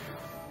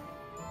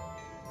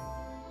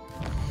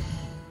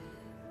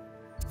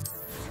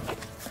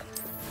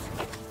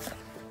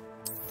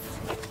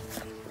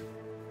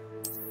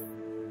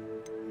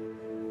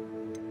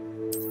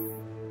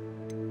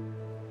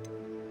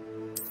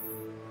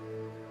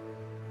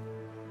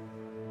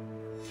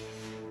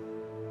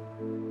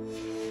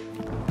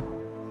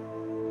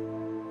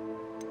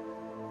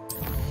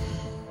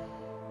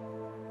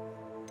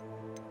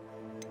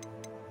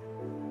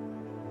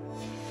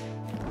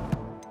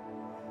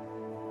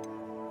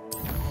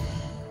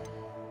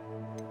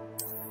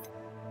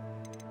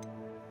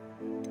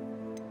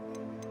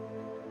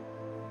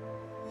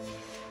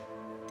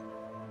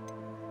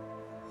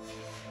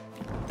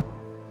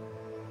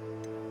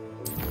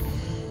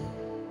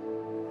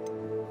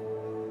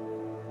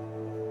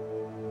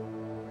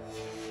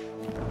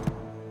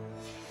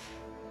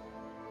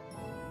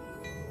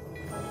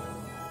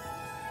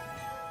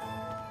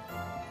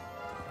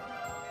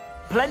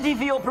 Plenty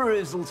for your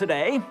perusal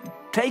today.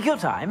 Take your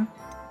time.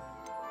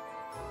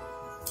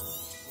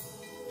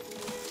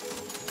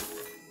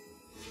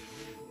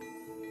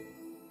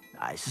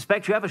 I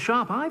suspect you have a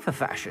sharp eye for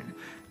fashion.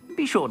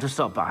 Be sure to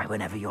stop by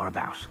whenever you're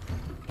about.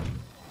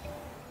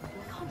 I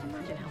can't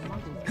imagine how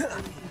muggles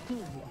were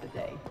the other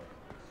day.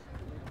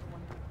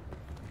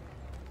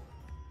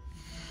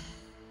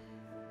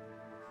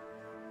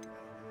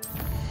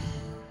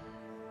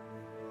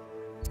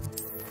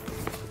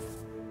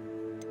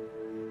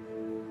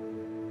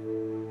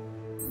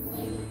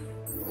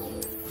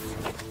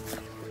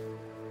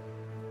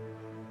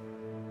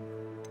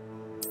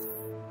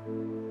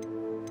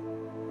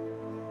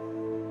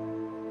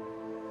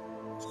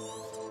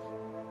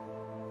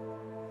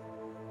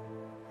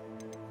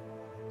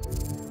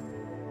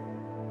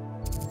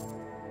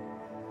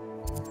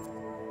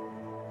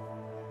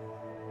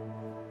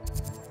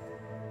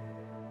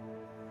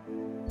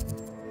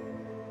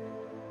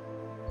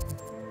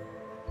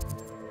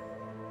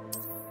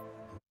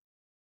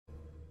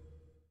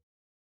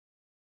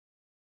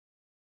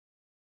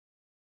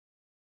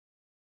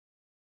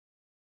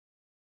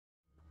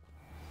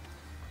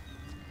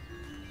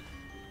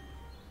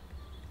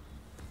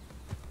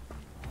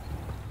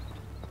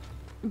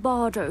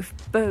 Bardo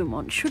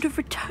Beaumont should have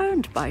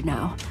returned by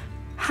now.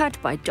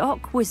 Had by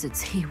dark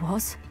wizards he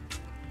was.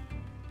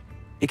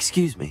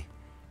 Excuse me,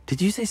 did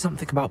you say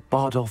something about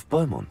Bardolph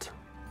Beaumont?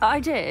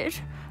 I did.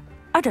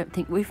 I don't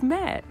think we've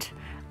met.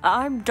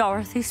 I'm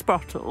Dorothy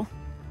Sprottle.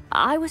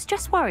 I was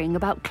just worrying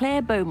about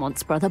Claire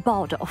Beaumont's brother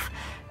Bardolph,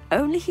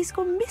 only he's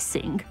gone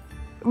missing.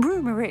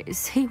 Rumour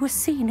is he was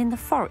seen in the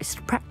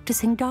forest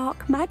practicing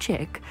dark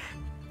magic.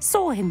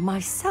 Saw him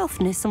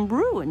myself near some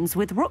ruins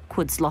with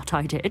Rookwood's lot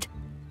I did.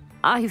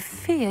 I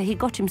fear he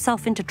got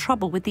himself into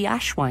trouble with the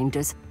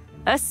Ashwinders,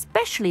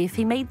 especially if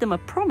he made them a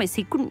promise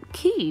he couldn't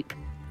keep.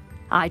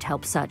 I'd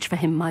help search for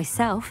him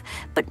myself,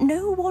 but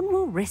no one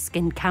will risk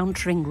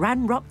encountering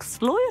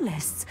Ranrock's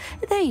loyalists.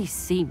 They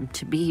seem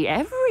to be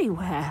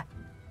everywhere.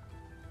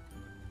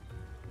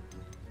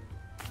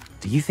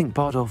 Do you think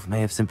Bardolph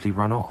may have simply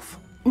run off?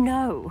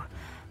 No.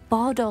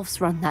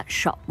 Bardolph's run that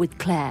shop with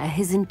Claire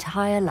his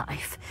entire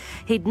life.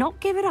 He'd not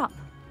give it up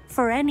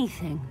for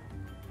anything.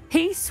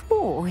 He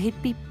swore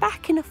he'd be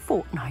back in a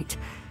fortnight.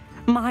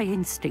 My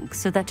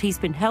instincts are that he's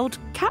been held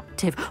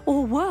captive,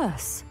 or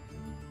worse.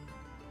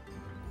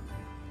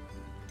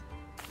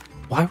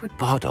 Why would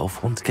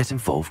Bardolph want to get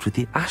involved with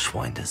the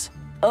Ashwinders?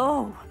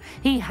 Oh,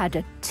 he had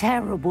a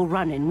terrible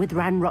run-in with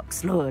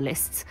Ranrock's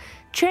loyalists.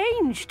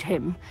 Changed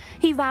him.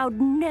 He vowed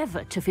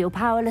never to feel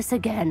powerless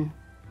again.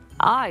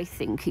 I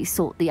think he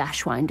sought the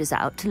Ashwinders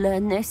out to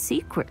learn their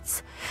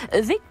secrets.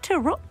 Victor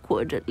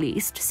Rockwood, at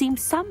least,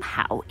 seems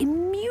somehow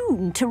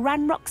immune to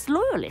Ranrock's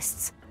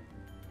loyalists.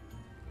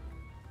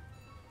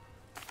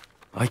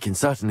 I can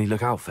certainly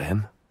look out for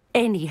him.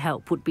 Any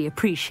help would be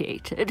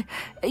appreciated.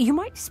 You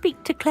might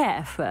speak to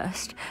Claire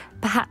first.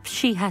 Perhaps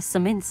she has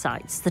some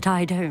insights that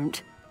I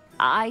don't.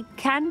 I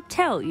can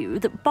tell you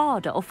that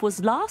Bardolph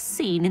was last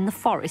seen in the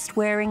forest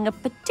wearing a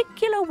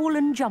particular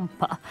woolen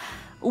jumper,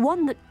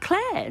 one that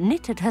Claire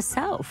knitted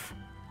herself.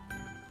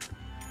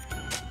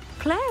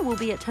 Claire will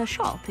be at her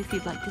shop if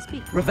you'd like to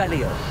speak.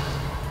 Revelio.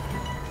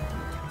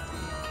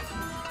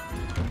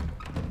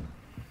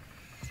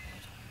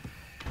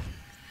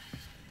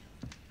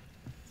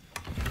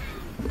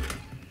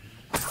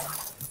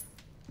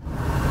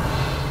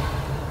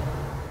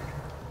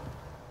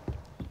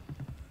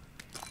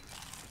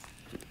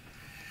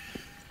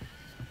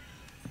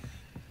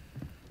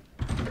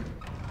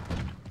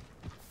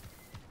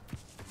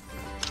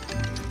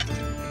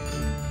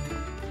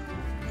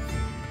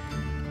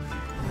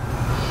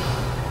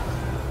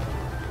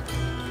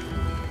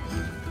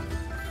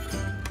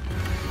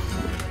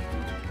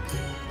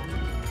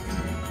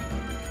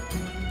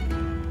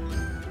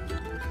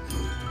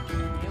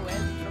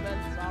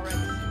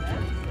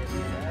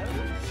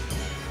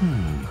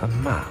 A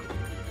map.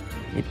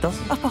 It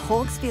doesn't... Upper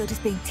Hogsfield is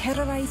being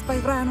terrorised by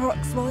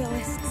Ranrock's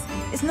loyalists.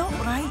 It's not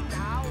right.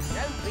 Now,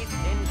 don't be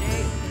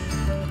stingy.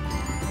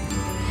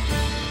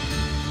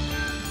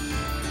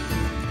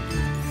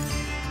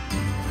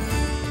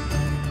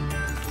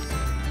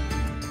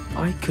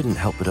 I couldn't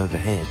help but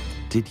overhear.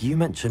 Did you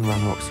mention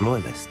Ranrock's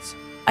loyalists?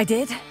 I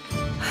did.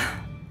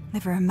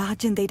 Never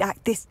imagined they'd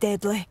act this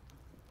deadly.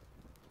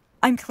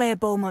 I'm Claire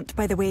Beaumont,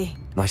 by the way.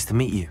 Nice to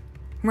meet you.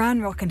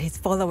 Ranrock and his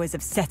followers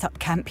have set up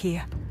camp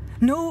here.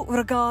 No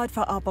regard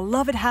for our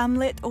beloved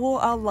hamlet or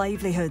our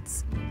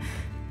livelihoods.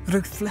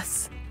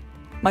 Ruthless.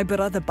 My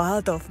brother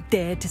Bardolph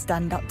dared to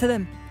stand up to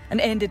them and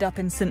ended up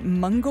in St.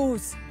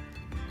 Mungo's.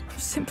 I'm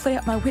simply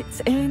at my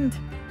wit's end.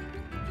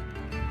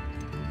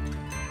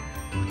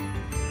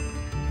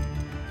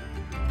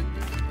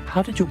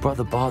 How did your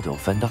brother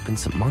Bardolph end up in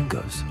St.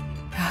 Mungo's?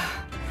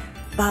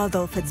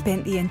 Bardolph had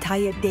spent the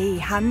entire day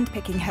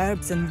hand-picking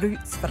herbs and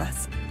roots for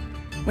us.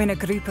 When a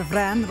group of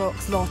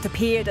Ranrock's lot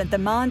appeared and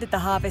demanded the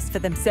harvest for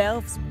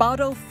themselves,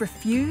 Bardolph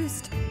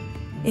refused.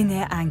 In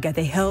their anger,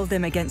 they hurled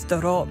him against a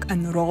rock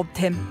and robbed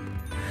him.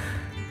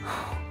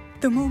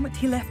 The moment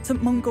he left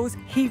St. Mungo's,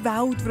 he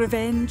vowed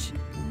revenge.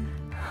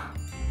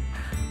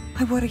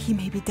 I worry he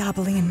may be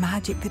dabbling in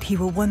magic that he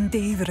will one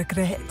day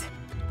regret.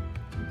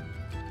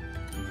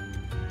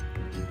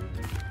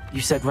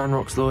 You said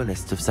Ranrock's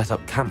loyalists have set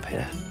up camp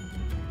here.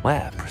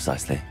 Where,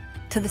 precisely?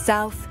 To the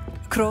south,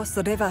 across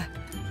the river.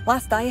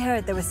 Last I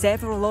heard, there were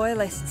several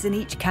loyalists in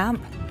each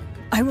camp.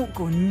 I won't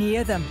go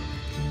near them.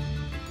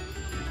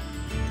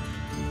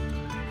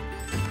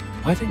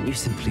 Why don't you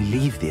simply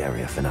leave the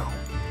area for now?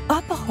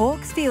 Upper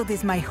Hogsfield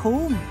is my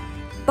home.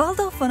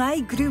 Bardolph and I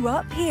grew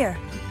up here.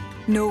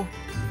 No,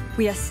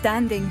 we are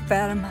standing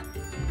firm.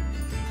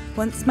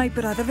 Once my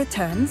brother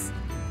returns,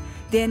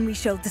 then we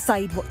shall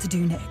decide what to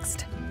do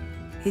next.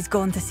 He's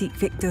gone to seek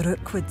Victor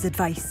Rookwood's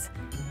advice.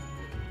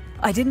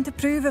 I didn't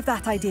approve of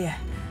that idea,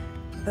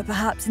 but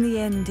perhaps in the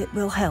end it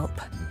will help.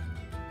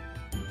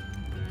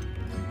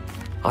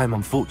 I'm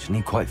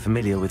unfortunately quite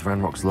familiar with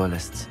Ranrock's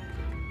loyalists.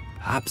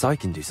 Perhaps I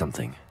can do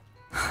something.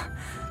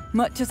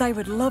 Much as I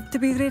would love to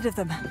be rid of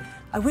them,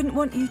 I wouldn't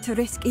want you to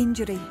risk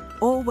injury,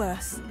 or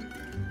worse.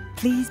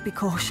 Please be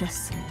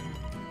cautious.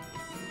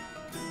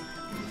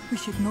 We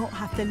should not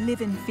have to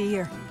live in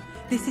fear.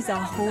 This is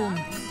our home.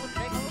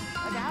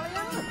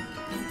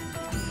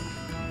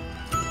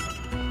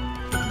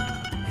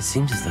 It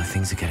seems as though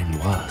things are getting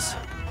worse.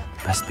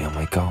 Best be on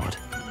my guard.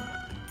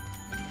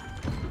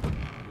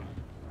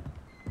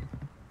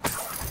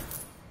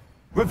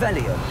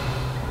 Revelio.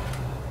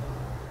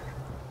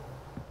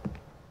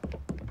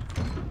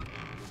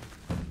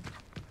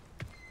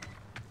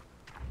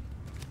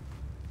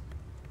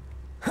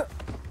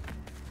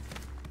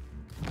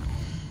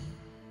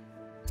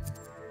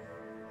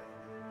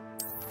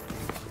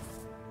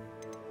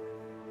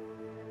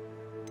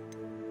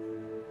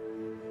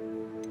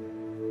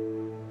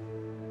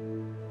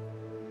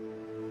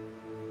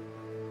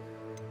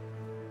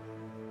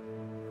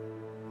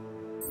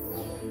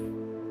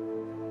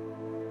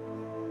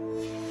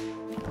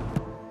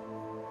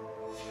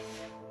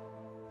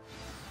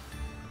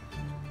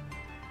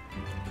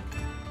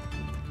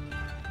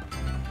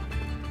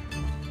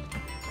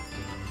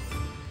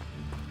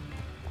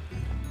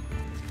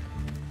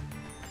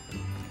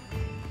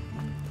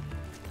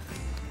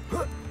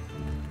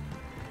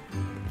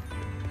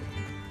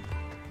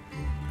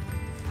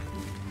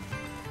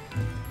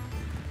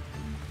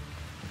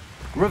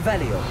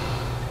 Revelio.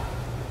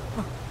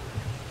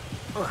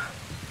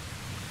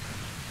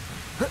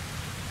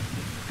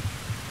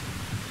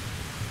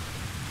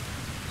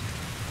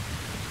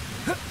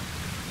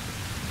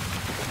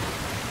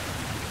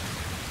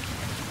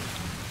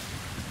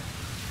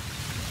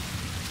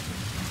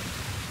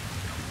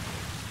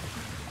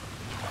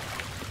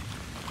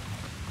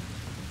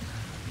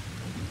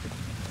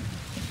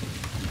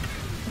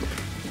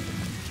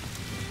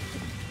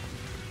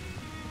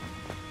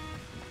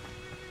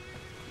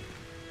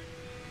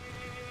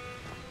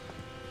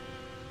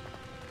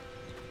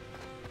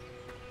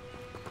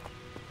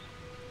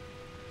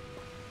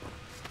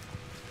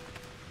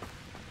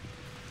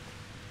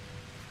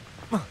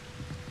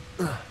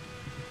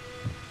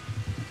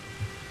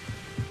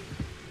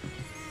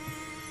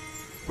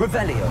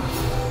 Revelio.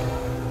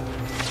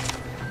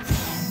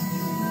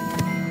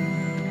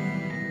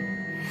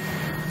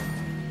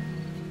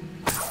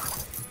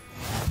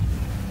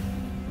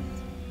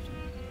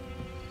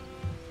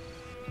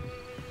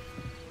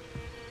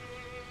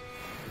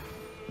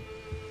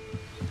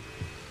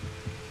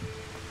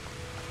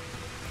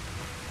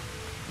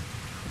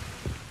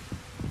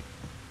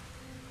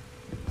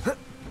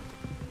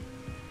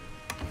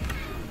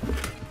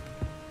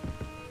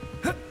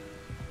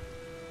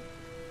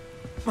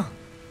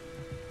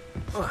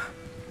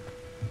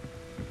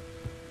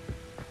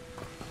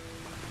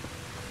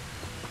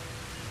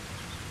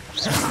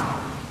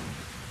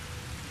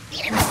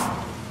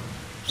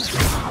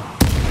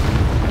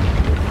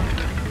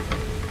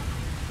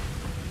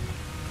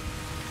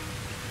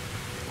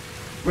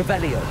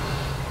 Revelio.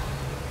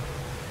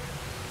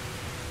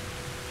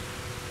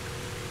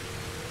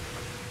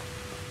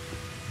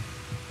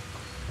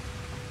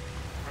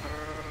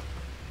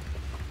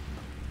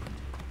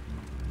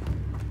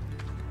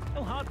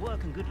 Oh, hard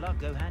work and good luck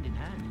go hand in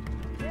hand.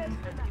 Yes,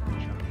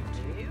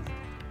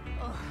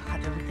 Oh, I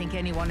don't think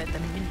anyone at the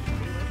Mint.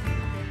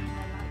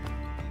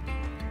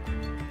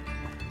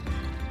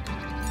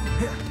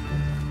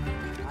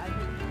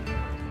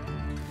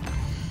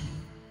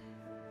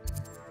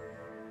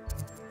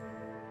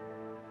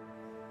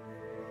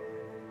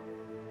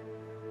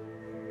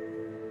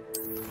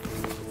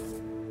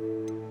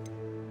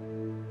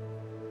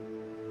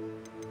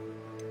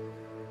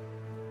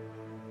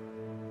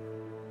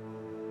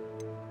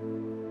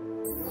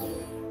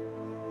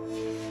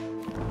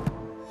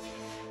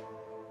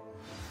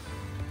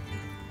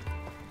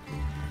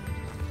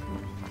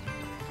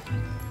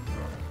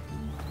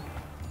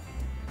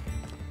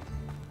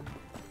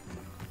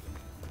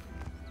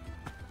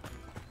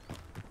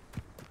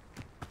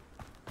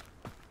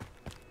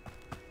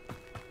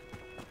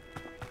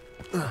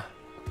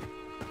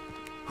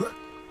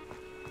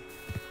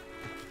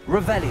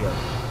 Revelio.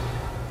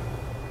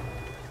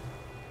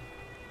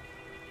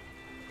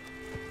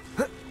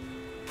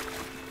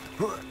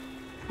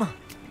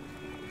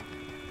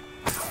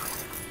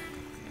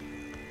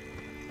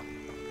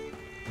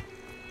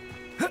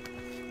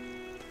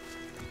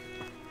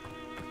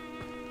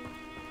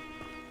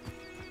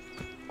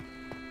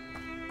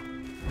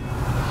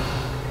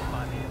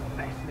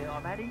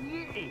 I've had in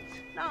years.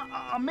 No,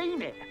 I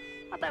mean it.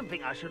 I don't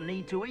think I shall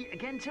need to eat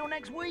again till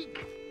next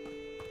week.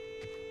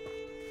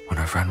 One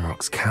of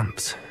Ranrock's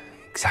camps,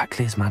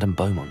 exactly as Madame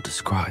Beaumont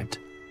described.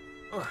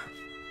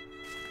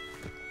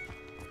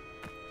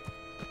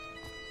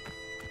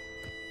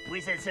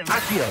 Wizards and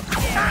Accio.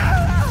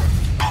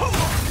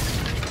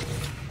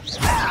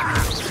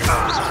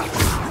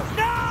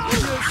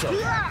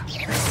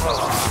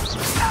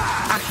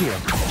 Accio.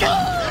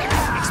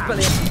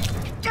 Expelliarmus.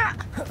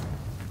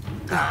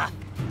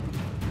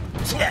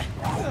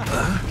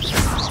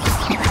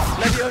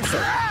 Levioso.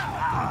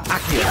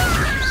 Accio.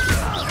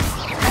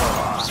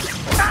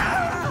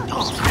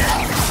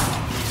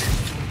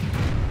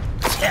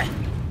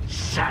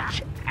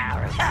 Such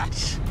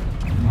arrogance.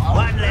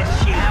 One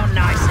less shoot. How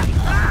nicely.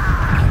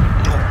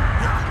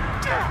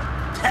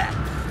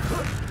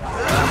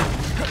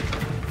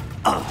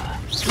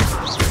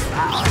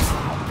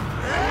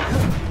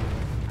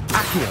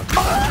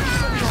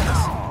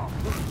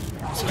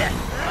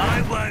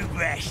 I won't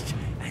rest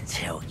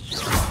until you're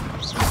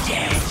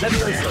dead.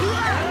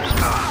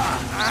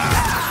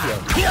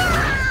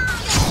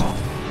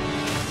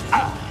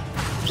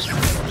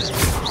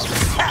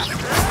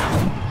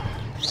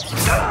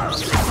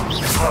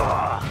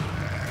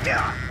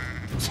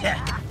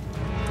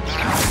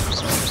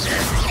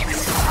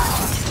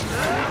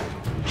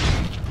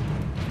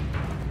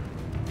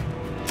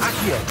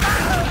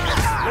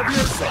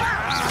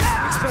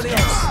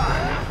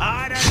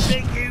 I don't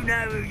think you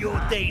know who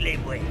you're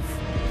dealing with.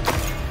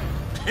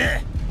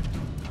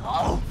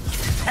 Oh.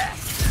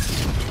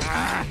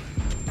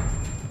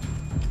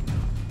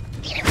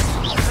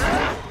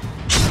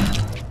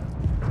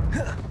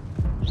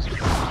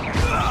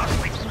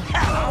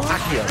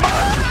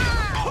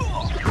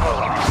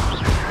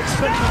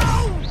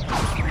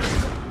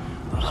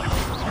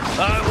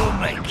 I will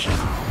make you.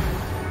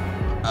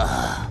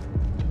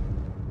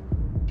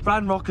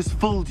 Ranrock has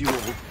fooled you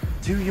all,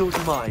 to your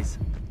demise.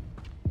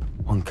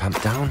 One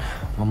camp down,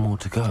 one more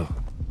to go.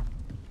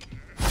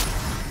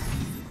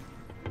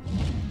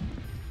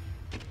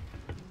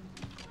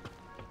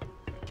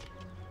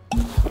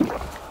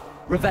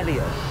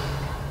 Revelio.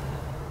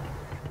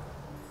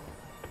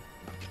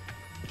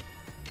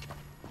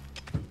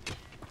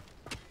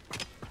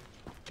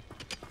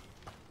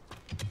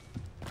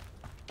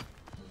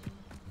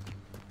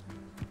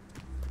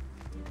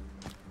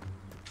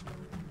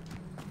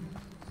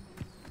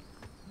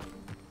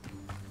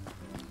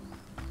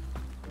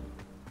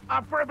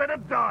 Up for a bit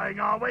of dying,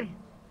 are we?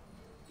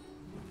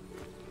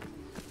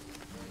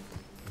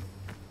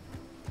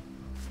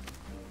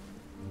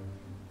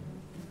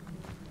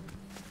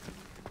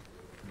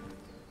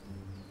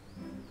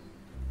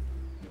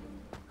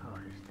 Oh,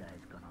 this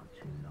day's gone on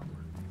too long.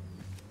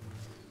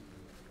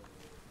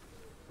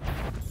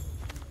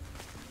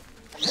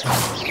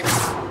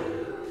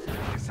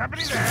 Is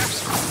somebody there?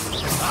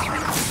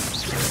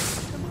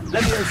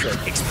 Levioso,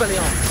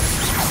 Expelliarmus.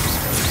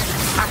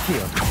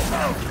 Accio.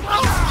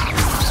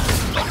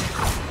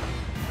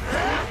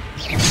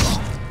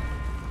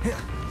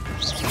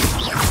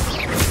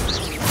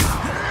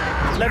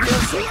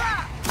 Levioso,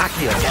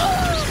 Accio.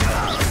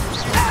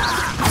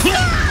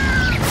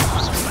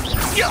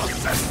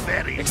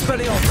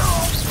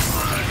 Expelliarmus.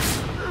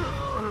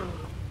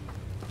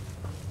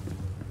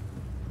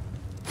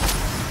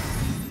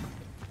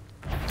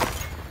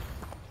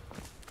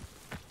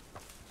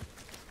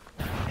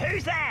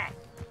 Who's there?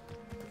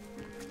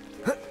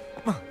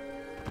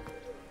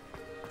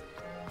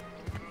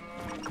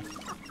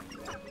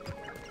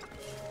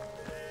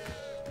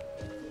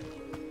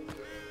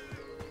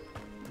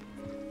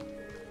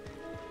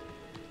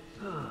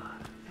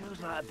 Feels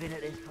like I've been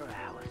at this for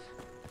hours.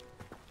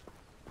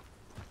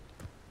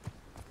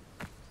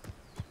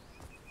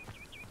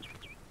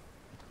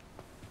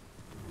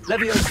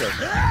 Levioso,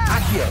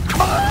 Accio.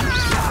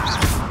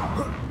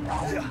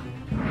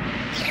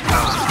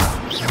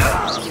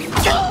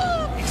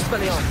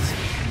 Expelliarmus.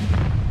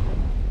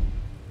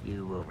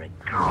 You will regret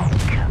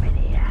coming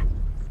here.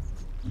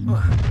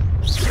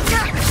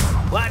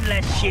 One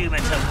less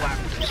human to worry.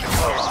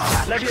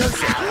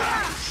 Levioso.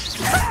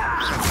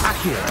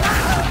 Accio.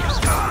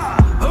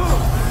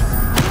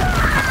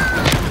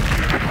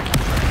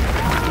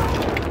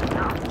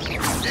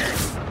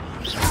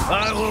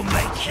 I will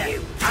make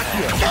you.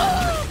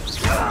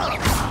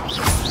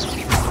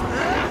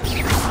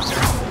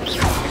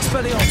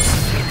 Expelliarmus.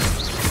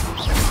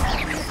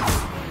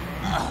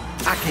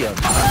 Accio.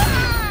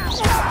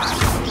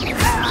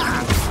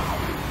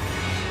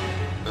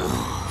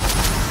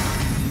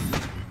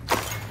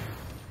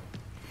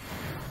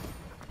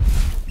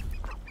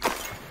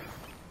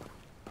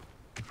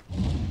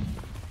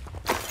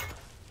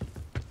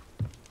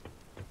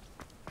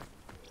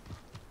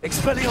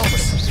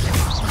 Expelliarmus.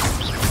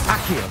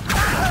 Accio.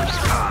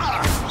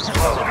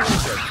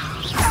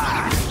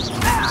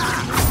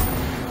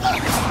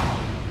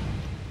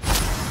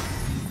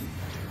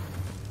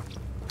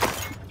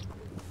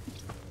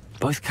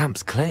 Both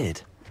camps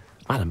cleared.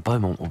 Madame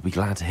Beaumont will be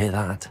glad to hear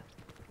that.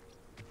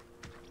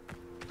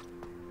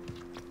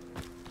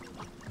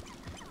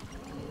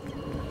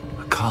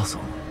 A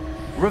castle.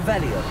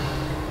 Revelio.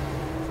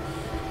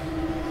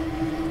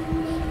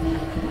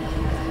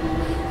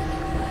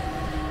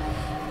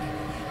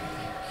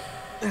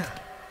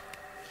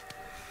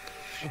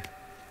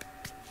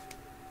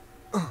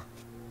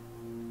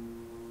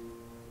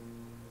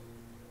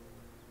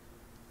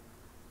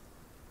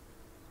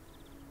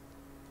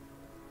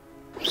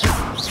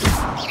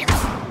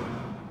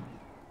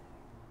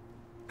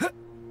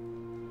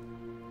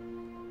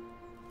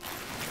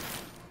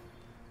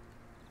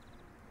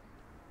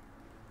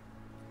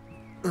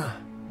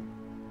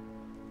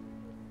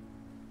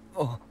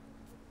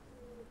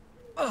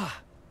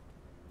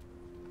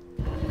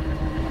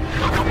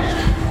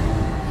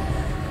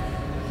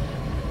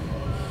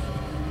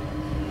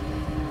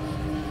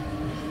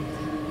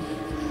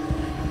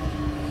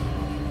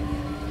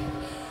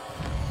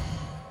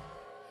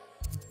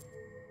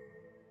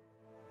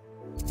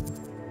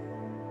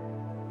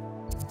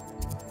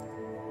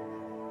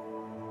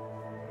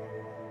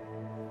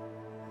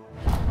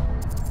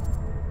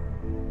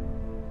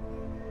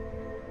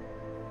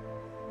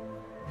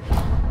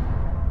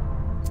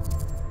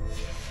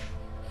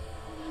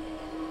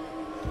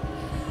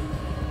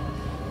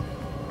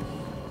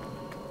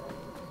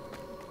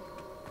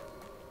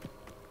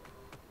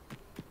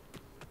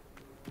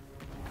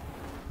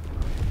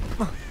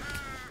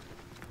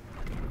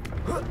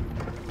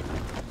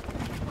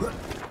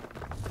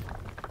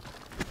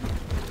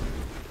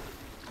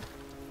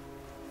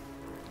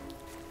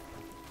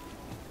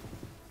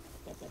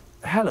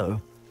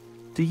 Hello.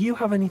 Do you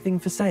have anything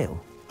for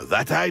sale?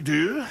 That I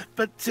do,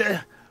 but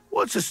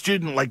what's a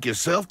student like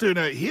yourself doing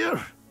out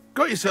here?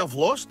 Got yourself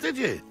lost, did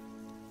you?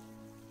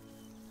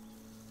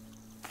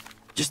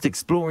 Just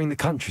exploring the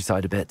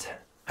countryside a bit.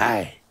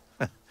 Aye.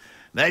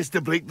 Nice to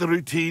break the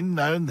routine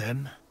now and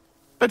then.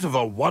 Bit of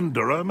a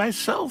wanderer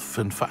myself,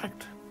 in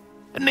fact.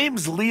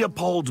 Name's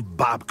Leopold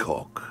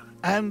Babcock,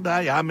 and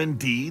I am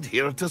indeed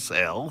here to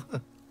sell.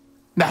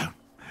 Now,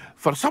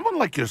 for someone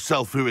like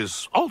yourself who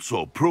is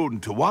also prone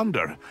to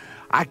wander,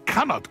 I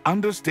cannot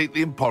understate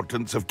the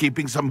importance of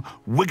keeping some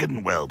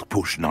Wiggenweld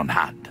potion on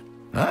hand.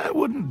 I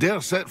wouldn't dare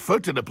set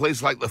foot in a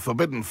place like the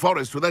Forbidden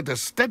Forest without a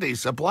steady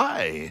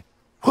supply.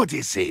 What do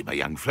you say, my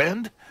young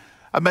friend?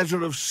 A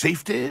measure of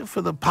safety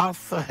for the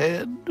path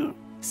ahead?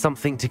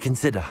 Something to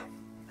consider.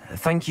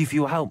 Thank you for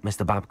your help,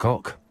 Mr.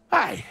 Babcock.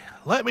 Aye,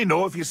 let me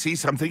know if you see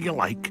something you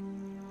like.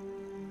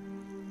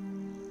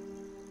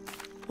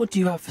 What do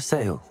you have for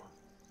sale?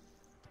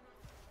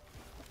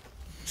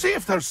 See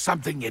if there's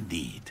something you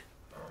need.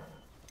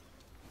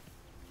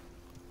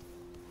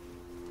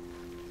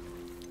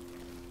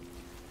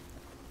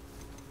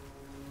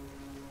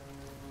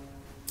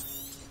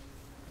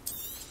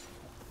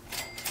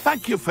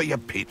 Thank you for your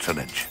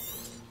patronage.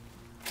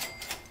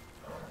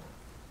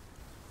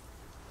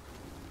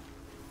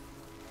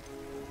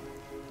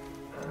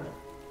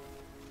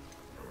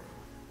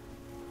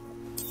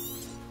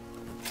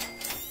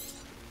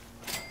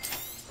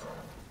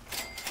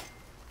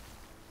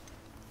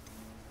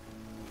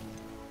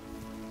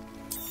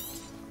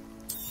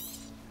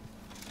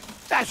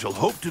 I shall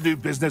hope to do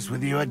business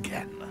with you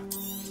again.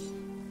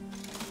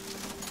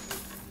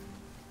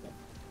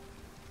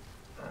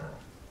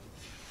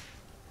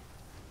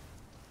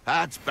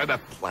 It's been a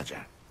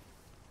pleasure.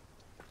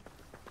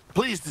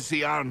 Pleased to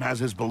see Arn has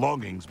his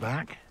belongings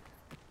back.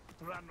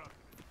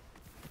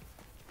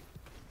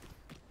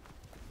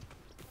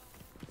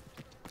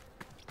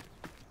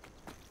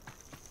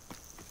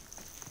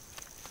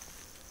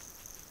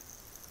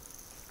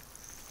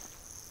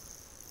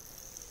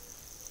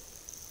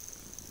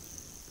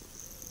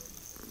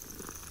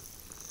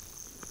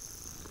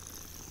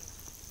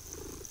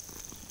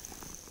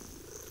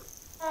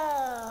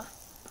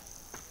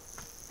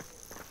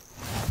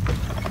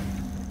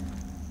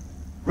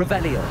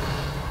 Revelio.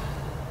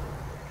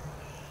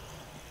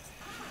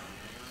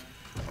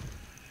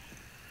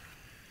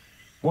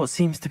 What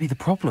seems to be the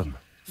problem?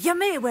 You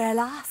may well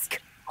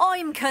ask.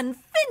 I'm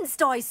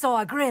convinced I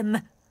saw a grim,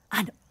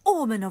 an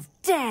omen of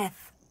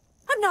death.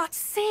 I'm not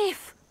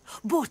safe,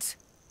 but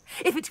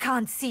if it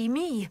can't see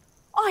me,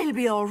 I'll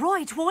be all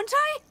right, won't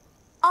I?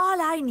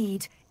 All I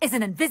need is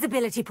an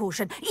invisibility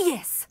potion.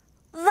 Yes,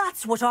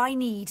 that's what I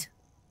need.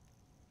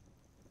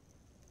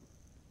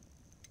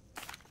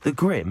 The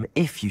Grim,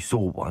 if you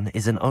saw one,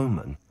 is an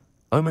omen.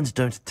 Omens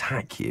don't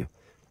attack you,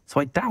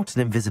 so I doubt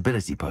an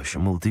invisibility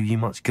potion will do you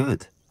much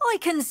good. I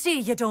can see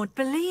you don't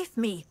believe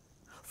me.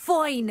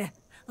 Fine.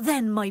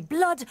 Then my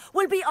blood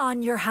will be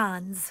on your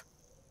hands.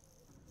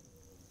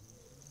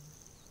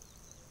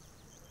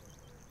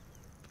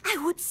 I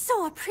would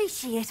so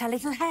appreciate a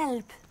little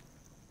help.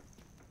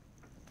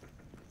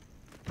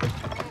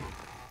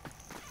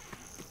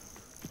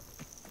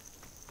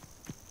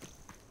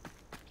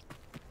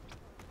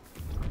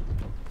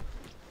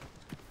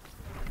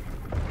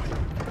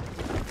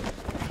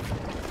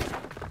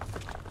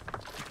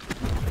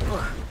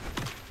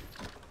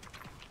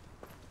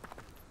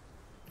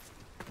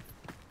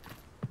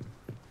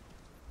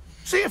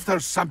 See if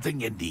there's something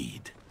you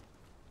need.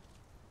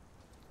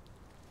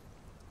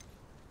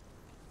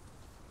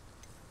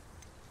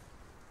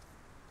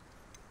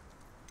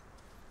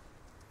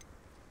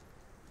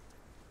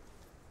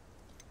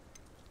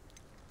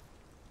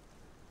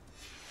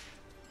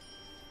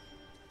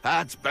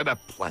 It's been a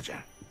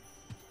pleasure.